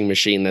washing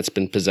machine that's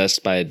been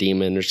possessed by a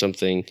demon or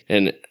something.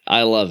 And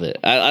I love it.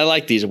 I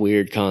like these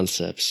weird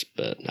concepts,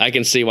 but I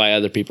can see why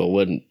other people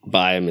wouldn't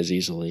buy them as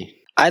easily.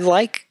 I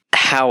like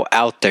how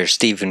out there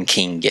Stephen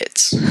King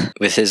gets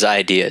with his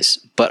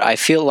ideas, but I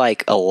feel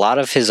like a lot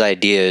of his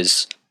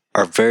ideas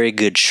are very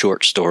good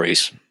short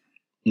stories,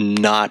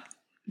 not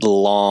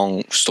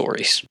long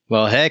stories.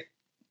 Well, heck,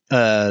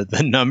 the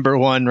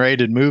 #1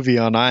 rated movie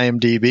on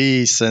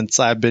IMDb since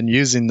I've been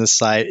using the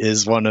site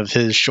is one of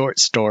his short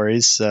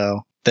stories.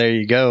 So there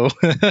you go.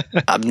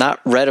 I've not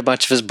read a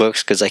bunch of his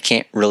books because I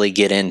can't really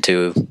get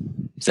into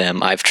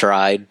them. I've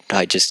tried.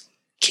 I just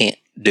can't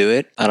do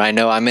it. And I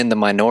know I'm in the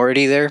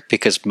minority there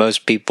because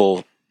most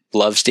people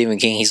love Stephen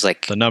King. He's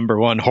like the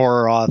 #1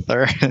 horror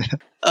author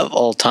of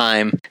all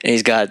time. And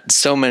he's got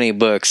so many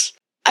books.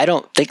 I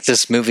don't think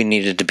this movie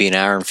needed to be an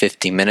hour and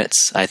 50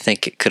 minutes. I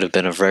think it could have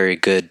been a very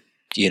good,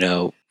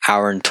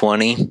 hour and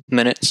 20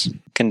 minutes.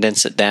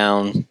 Condense it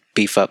down,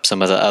 beef up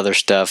some of the other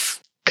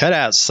stuff. Cut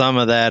out some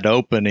of that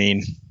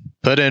opening.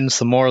 Put in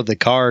some more of the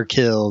car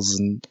kills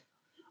and,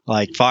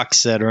 like Fox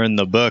said, are in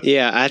the book.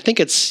 Yeah, I think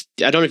I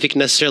don't know if you can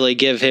necessarily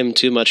give him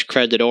too much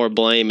credit or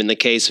blame in the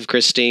case of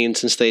Christine,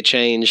 since they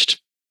changed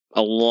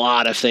a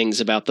lot of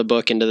things about the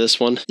book into this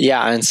one.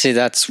 Yeah, and see,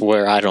 that's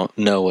where I don't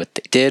know what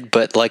they did,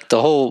 but like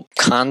the whole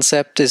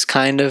concept is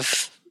kind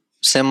of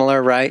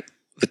similar, right?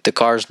 With the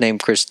car's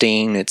named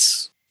Christine,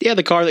 it's... Yeah,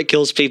 the car that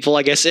kills people,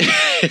 I guess,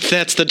 if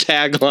that's the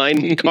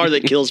tagline. Car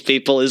that kills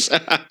people is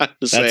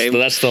the same.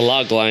 That's the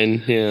log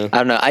line, yeah. I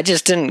don't know. I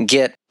just didn't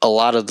get a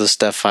lot of the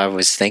stuff I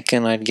was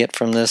thinking I'd get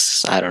from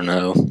this. I don't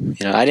know.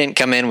 I didn't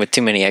come in with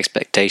too many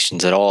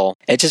expectations at all.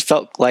 It just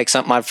felt like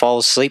something I'd fall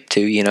asleep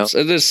to, So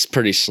it is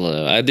pretty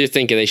slow. I do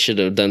think they should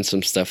have done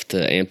some stuff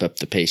to amp up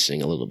the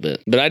pacing a little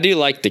bit. But I do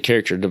like the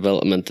character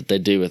development that they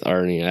do with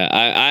Arnie.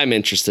 I'm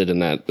interested in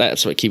that.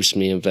 That's what keeps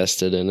me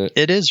invested in it.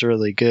 It is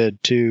really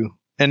good, too.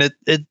 And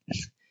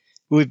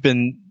we've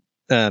been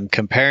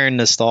comparing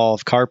this to all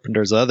of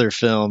Carpenter's other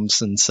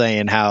films and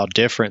saying how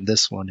different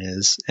this one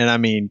is. And I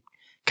mean,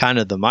 kind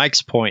of the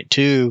Mike's point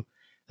too,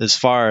 as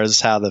far as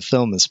how the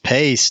film is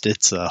paced,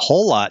 it's a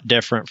whole lot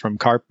different from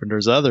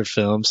Carpenter's other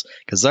films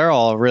because they're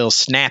all real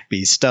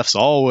snappy. Stuff's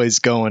always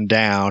going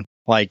down.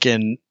 Like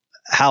in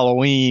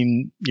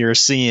Halloween, you're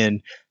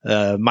seeing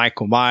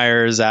Michael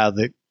Myers out of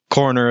the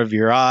corner of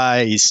your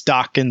eye, he's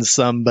stalking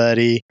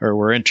somebody, or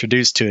we're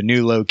introduced to a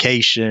new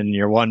location,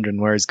 you're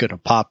wondering where he's going to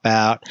pop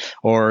out,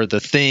 or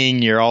The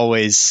Thing, you're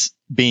always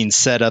being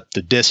set up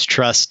to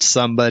distrust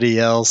somebody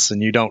else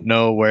and you don't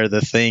know where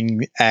the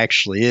thing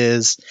actually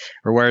is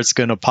or where it's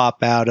going to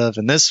pop out of.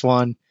 And this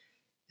one,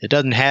 it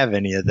doesn't have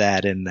any of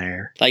that in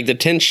there. Like the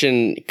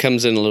tension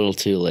comes in a little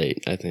too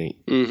late, I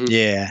think. Mm-hmm.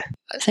 Yeah.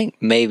 I think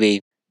maybe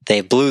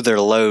they blew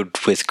their load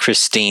with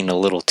Christine a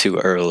little too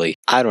early.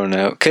 I don't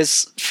know.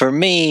 Because for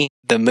me,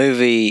 the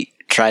movie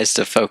tries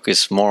to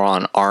focus more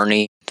on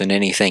Arnie than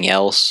anything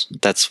else.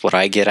 That's what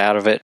I get out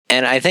of it.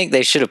 And I think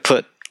they should have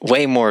put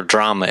way more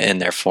drama in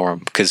there for him,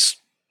 because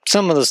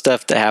some of the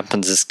stuff that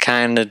happens is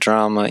kind of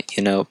drama,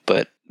 you know,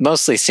 but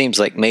mostly seems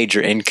like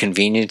major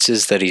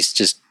inconveniences that he's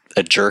just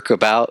a jerk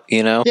about,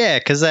 you know? Yeah,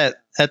 because at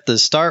the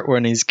start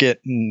when he's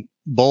getting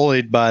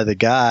bullied by the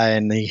guy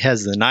and he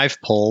has the knife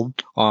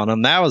pulled on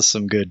him, that was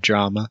some good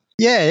drama.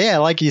 Yeah,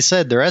 like you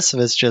said, the rest of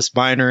it's just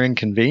minor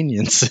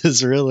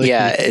inconveniences, really.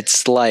 Yeah,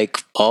 it's like,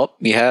 oh,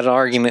 you had an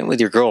argument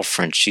with your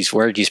girlfriend. She's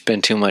worried you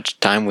spend too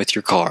much time with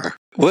your car.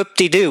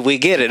 Whoop-de-doo, we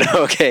get it.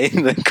 Okay,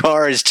 the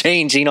car is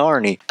changing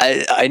Arnie.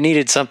 I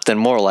needed something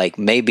more like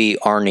maybe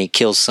Arnie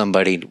kills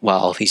somebody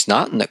while he's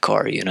not in the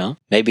car, you know?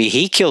 Maybe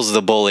he kills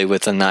the bully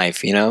with a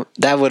knife, you know?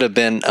 That would have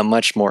been a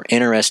much more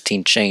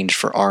interesting change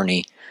for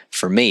Arnie,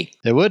 for me.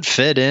 It would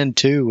fit in,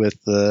 too, with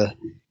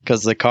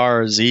because the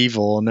car is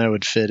evil, and that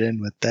would fit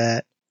in with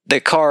that. The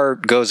car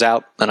goes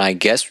out and I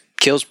guess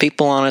kills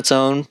people on its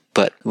own,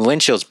 but the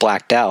windshield's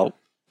blacked out,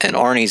 and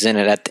Arnie's in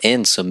it at the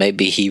end, so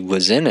maybe he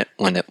was in it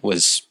when it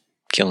was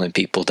killing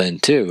people then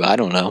too. I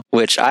don't know.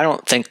 Which I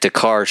don't think the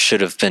car should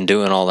have been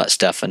doing all that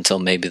stuff until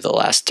maybe the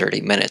last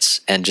 30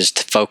 minutes and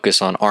just focus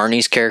on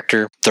Arnie's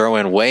character, throw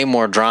in way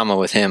more drama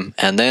with him,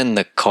 and then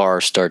the car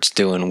starts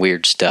doing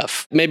weird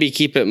stuff. Maybe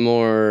keep it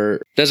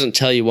more, doesn't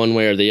tell you one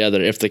way or the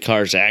other if the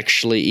car's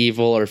actually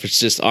evil or if it's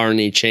just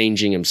Arnie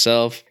changing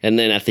himself. And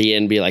then at the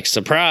end be like,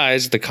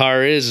 surprise, the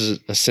car is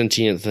a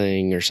sentient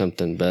thing or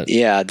something. But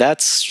yeah,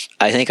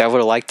 I think I would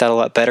have liked that a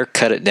lot better.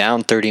 Cut it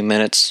down 30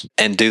 minutes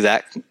and do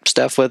that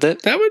stuff with it.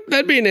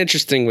 That'd be an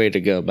interesting way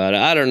to go about it.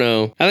 I don't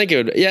know. I think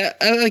it would. Yeah,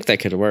 I think that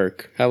could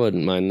work. I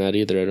wouldn't mind that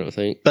either. I don't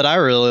think. But I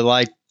really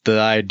like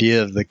the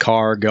idea of the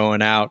car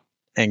going out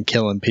and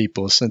killing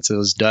people since it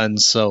was done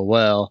so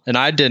well. And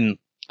I didn't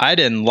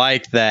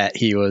like that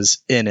he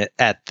was in it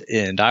at the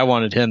end. I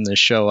wanted him to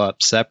show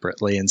up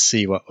separately and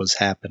see what was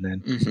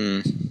happening.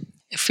 Mm-hmm.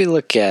 If we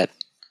look at,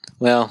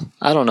 well,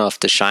 I don't know if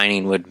The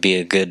Shining would be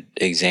a good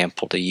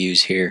example to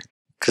use here,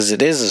 because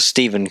it is a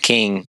Stephen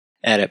King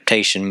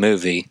adaptation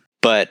movie,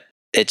 but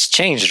it's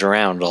changed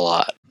around a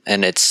lot,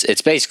 and it's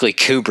basically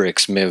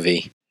Kubrick's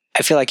movie.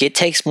 I feel like it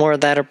takes more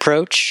of that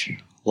approach,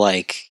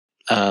 like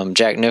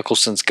Jack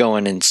Nicholson's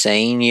going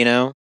insane, you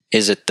know?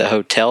 Is it the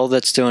hotel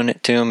that's doing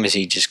it to him? Is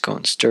he just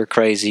going stir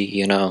crazy,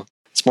 you know?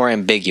 It's more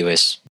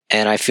ambiguous,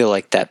 and I feel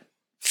like that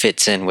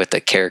fits in with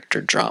the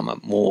character drama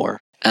more,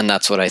 and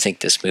that's what I think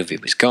this movie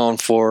was going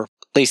for.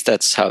 At least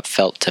that's how it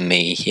felt to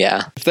me,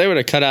 yeah. If they would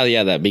have cut out,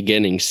 that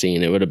beginning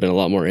scene, it would have been a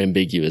lot more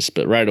ambiguous.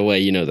 But right away,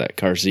 you know that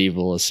car's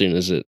evil as soon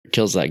as it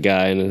kills that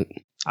guy. And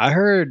I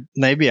heard,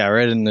 maybe I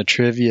read in the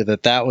trivia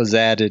that was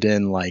added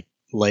in like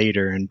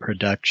later in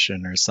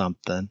production or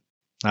something.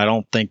 I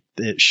don't think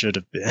it should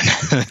have been.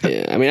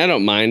 Yeah, I mean, I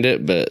don't mind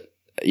it, but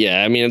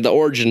yeah, I mean, the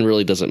origin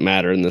really doesn't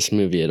matter in this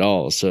movie at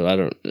all.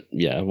 So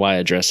why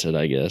address it,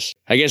 I guess.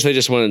 I guess they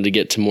just wanted to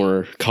get to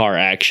more car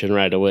action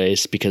right away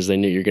because they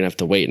knew you're going to have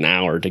to wait an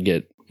hour to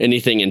get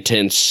anything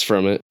intense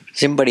from it.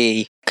 Has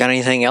anybody got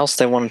anything else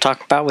they want to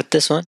talk about with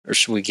this one? Or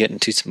should we get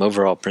into some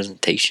overall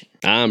presentation?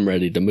 I'm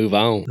ready to move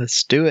on.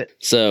 Let's do it.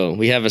 So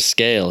we have a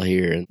scale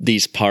here.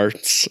 These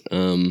parts,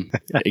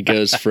 it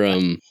goes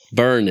from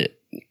burn it,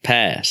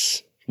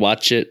 pass,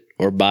 watch it,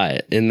 or buy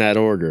it in that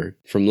order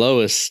from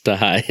lowest to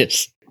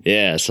highest.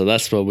 Yeah, so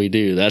that's what we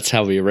do. That's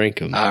how we rank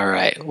them. All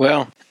right.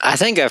 Well, I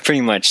think I've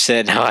pretty much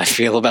said how I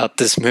feel about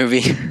this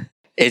movie.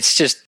 It's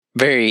just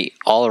very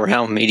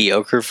all-around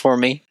mediocre for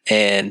me,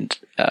 and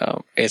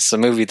it's a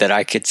movie that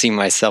I could see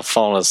myself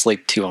falling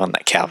asleep to on the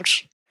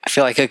couch. I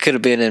feel like it could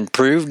have been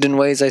improved in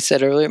ways I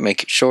said earlier.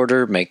 Make it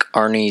shorter, make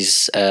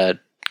Arnie's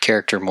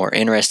character more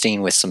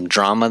interesting with some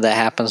drama that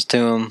happens to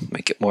him,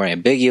 make it more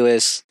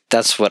ambiguous.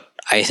 That's what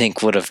I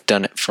think would have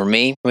done it for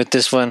me with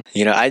this one.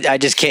 You know, I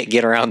just can't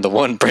get around the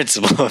one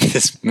principle of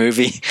this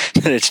movie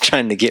that it's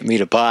trying to get me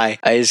to buy.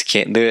 I just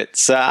can't do it.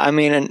 So, I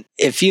mean,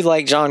 if you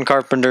like John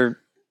Carpenter,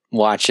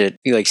 watch it. If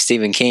you like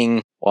Stephen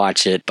King,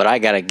 watch it. But I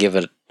got to give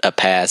it a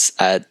pass.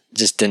 I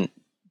just didn't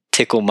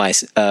tickle my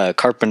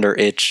Carpenter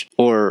itch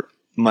or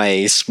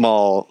my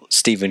small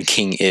Stephen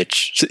King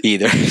itch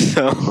either.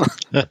 So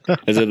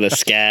is it a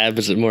scab?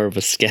 Is it more of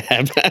a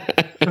scab?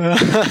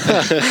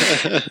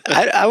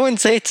 I wouldn't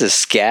say it's a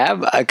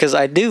scab, because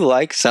I do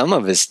like some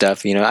of his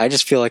stuff, you know. I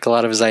just feel like a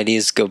lot of his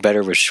ideas go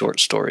better with short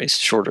stories,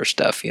 shorter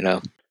stuff, you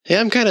know. Yeah,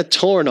 I'm kind of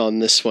torn on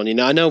this one. You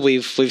know, I know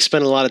we've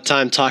spent a lot of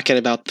time talking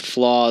about the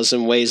flaws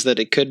and ways that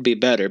it could be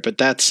better, but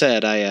that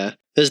said, I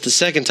This is the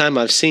second time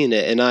I've seen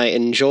it, and I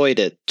enjoyed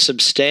it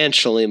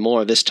substantially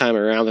more this time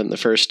around than the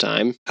first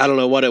time. I don't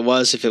know what it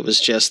was, if it was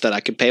just that I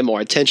could pay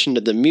more attention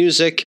to the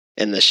music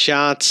and the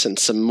shots and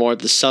some more of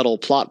the subtle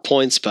plot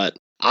points, but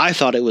I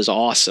thought it was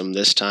awesome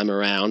this time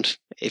around.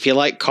 If you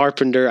like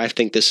Carpenter, I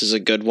think this is a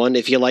good one.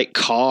 If you like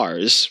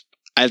cars,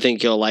 I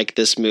think you'll like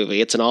this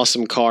movie. It's an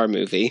awesome car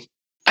movie.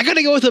 I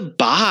gotta go with a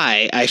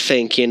buy, I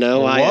think,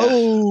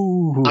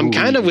 Whoa. I'm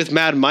kind of with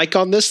Mad Mike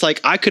on this. Like,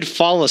 I could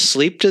fall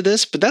asleep to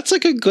this, but that's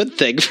like a good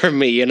thing for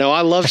me,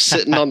 I love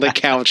sitting on the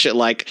couch at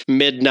like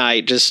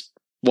midnight, just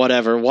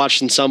whatever,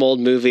 watching some old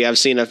movie I've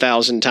seen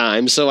 1,000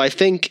 times. So I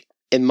think,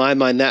 in my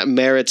mind, that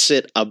merits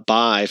it a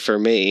buy for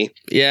me.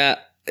 Yeah,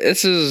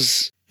 this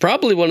is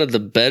probably one of the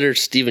better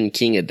Stephen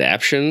King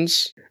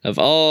adaptions of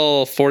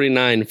all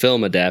 49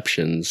 film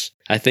adaptions.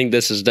 I think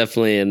this is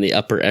definitely in the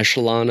upper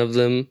echelon of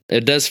them.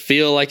 It does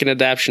feel like an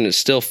adaptation. It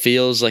still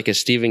feels like a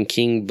Stephen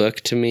King book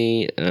to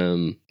me,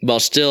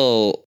 while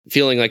still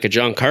feeling like a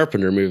John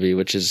Carpenter movie,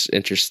 which is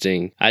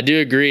interesting. I do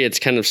agree it's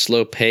kind of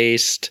slow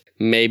paced.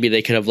 Maybe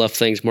they could have left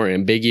things more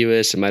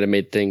ambiguous. It might have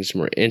made things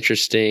more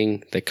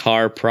interesting. The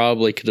car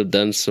probably could have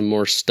done some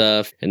more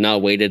stuff and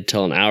not waited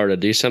till an hour to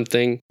do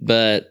something.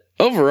 But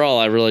overall,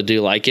 I really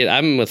do like it.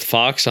 I'm with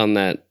Fox on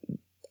that.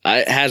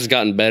 It has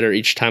gotten better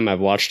each time I've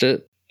watched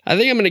it. I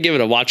think I'm going to give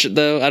it a watch it,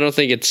 though. I don't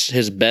think it's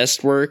his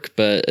best work,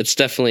 but it's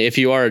definitely, if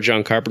you are a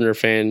John Carpenter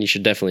fan, you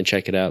should definitely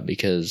check it out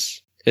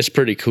because it's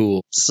pretty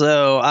cool.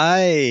 So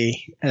I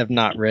have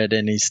not read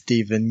any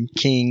Stephen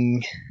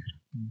King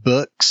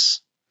books.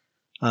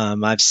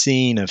 I've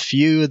seen a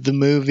few of the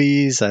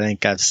movies. I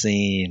think I've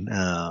seen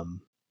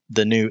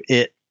the new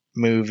It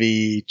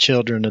movie,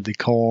 Children of the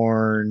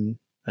Corn,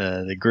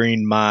 The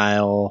Green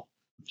Mile,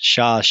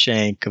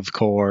 Shawshank, of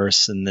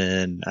course, and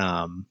then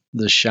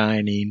The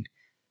Shining.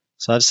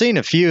 So I've seen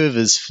a few of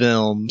his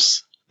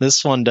films.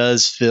 This one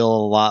does feel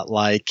a lot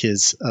like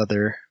his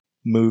other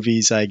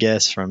movies, I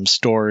guess, from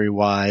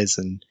story-wise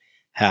and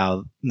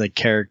how the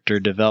character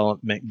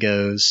development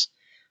goes.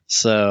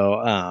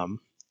 So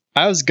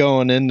I was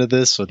going into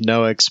this with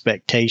no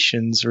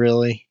expectations,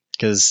 really,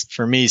 because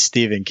for me,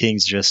 Stephen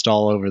King's just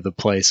all over the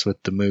place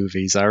with the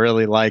movies. I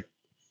really like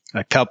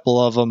a couple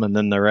of them, and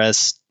then the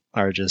rest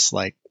are just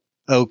like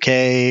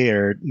okay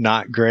or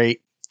not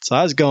great. So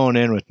I was going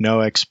in with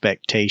no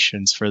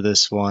expectations for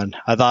this one.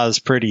 I thought it was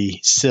pretty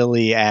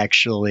silly,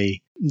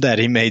 actually, that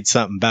he made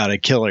something about a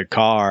killer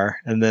car.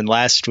 And then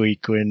last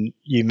week when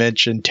you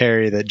mentioned,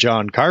 Terry, that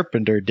John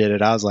Carpenter did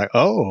it, I was like,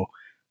 oh,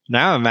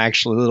 now I'm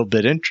actually a little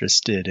bit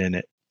interested in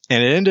it.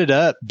 And it ended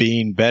up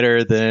being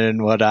better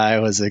than what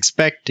I was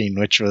expecting,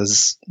 which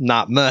was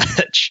not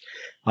much.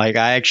 Like,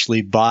 I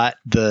actually bought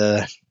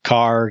the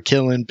car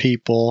killing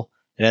people.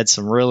 It had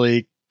some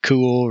really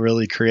cool,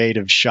 really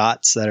creative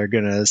shots that are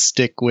going to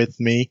stick with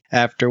me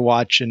after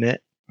watching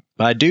it.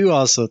 But I do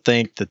also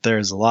think that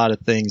there's a lot of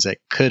things that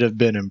could have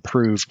been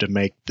improved to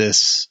make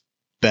this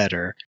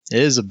better.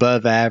 It is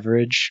above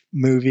average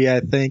movie, I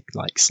think,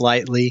 like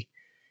slightly.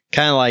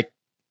 Kind of like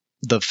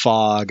The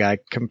Fog I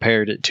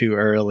compared it to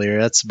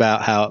earlier. That's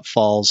about how it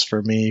falls for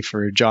me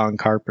for John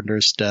Carpenter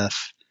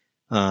stuff.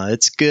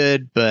 It's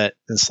good, but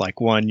it's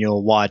like one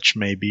you'll watch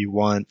maybe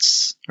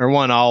once, or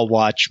one I'll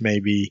watch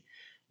maybe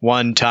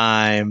one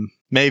time,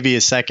 maybe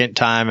a second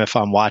time if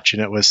I'm watching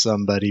it with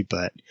somebody,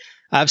 but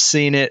I've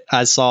seen it.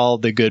 I saw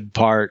the good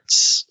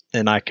parts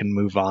and I can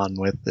move on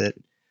with it.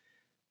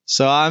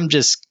 So I'm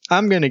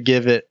going to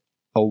give it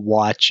a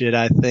watch it,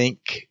 I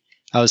think.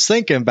 I was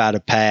thinking about a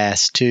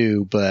pass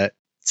too, but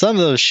some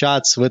of those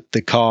shots with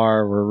the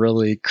car were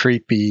really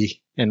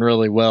creepy and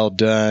really well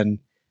done.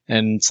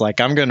 And it's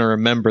like, I'm going to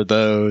remember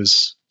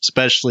those,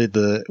 especially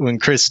when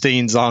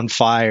Christine's on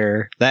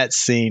fire. That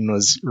scene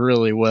was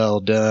really well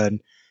done.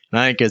 And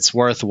I think it's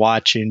worth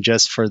watching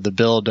just for the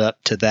build up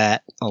to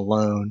that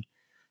alone.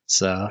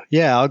 So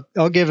yeah,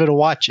 I'll give it a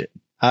watch it.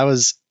 I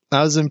was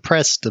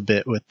impressed a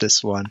bit with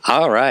this one.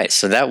 All right,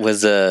 so that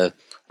was a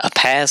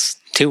pass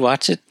to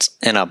watch it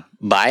and a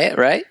buy it,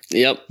 right?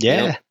 Yep.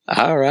 Yeah. Yep.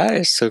 All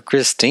right, so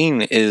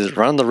Christine is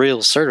Run the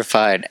Reel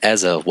certified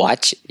as a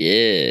watch it.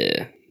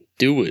 Yeah.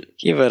 Do it.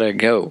 Give it a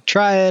go.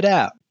 Try it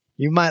out.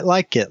 You might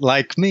like it,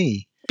 like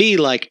me. Be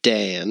like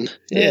Dan.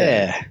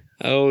 Yeah.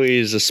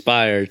 Always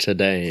aspire to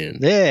Dan.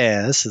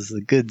 Yeah, this is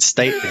a good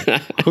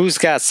statement. Who's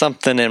got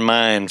something in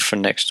mind for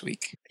next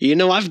week?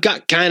 I've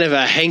got kind of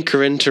a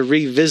hankering to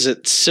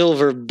revisit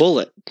Silver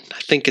Bullet.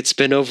 I think it's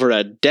been over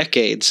a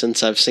decade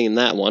since I've seen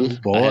that one.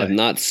 Boy. I have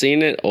not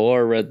seen it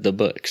or read the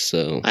book,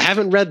 so I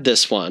haven't read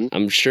this one.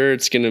 I'm sure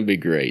it's going to be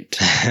great.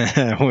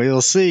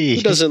 We'll see.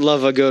 Who doesn't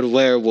love a good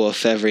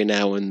werewolf every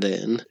now and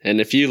then?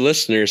 And if you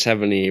listeners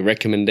have any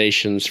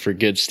recommendations for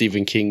good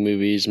Stephen King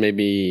movies,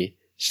 maybe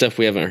stuff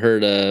we haven't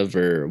heard of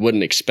or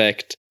wouldn't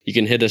expect, you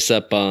can hit us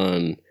up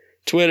on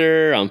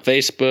Twitter, on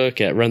Facebook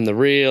at Run the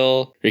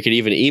Reel, or you could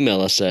even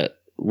email us at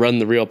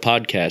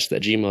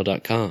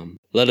runthereelpodcast@gmail.com.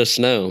 Let us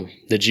know.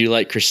 Did you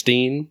like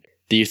Christine?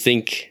 Do you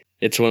think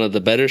it's one of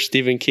the better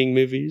Stephen King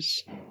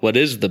movies? What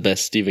is the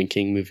best Stephen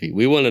King movie?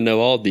 We want to know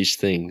all these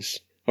things.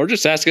 Or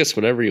just ask us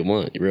whatever you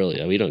want,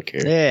 really. We don't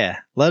care. Yeah.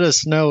 Let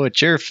us know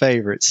what your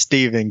favorite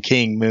Stephen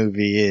King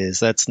movie is.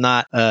 That's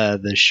not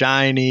The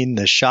Shining,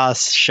 The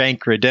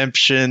Shawshank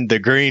Redemption, The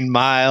Green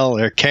Mile,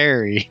 or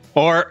Carrie.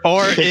 Or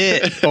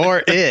It.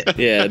 Or It.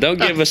 Yeah, don't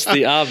give us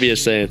the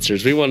obvious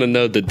answers. We want to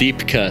know the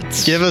deep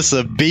cuts. Give us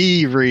a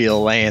be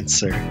real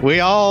answer. We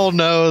all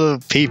know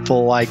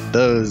people like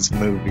those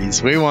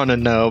movies. We want to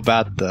know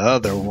about the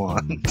other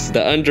ones.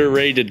 The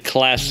underrated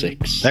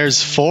classics.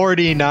 There's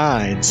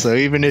 49, so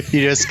even if you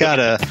just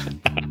gotta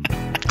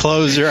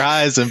close your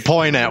eyes and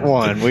point at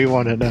one, we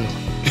want to know.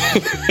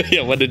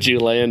 Yeah, what did you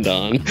land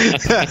on? All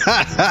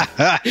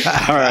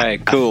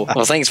right, cool.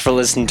 Well, thanks for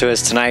listening to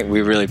us tonight.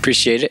 We really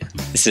appreciate it.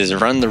 This is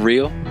Run the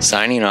Reel,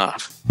 signing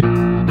off.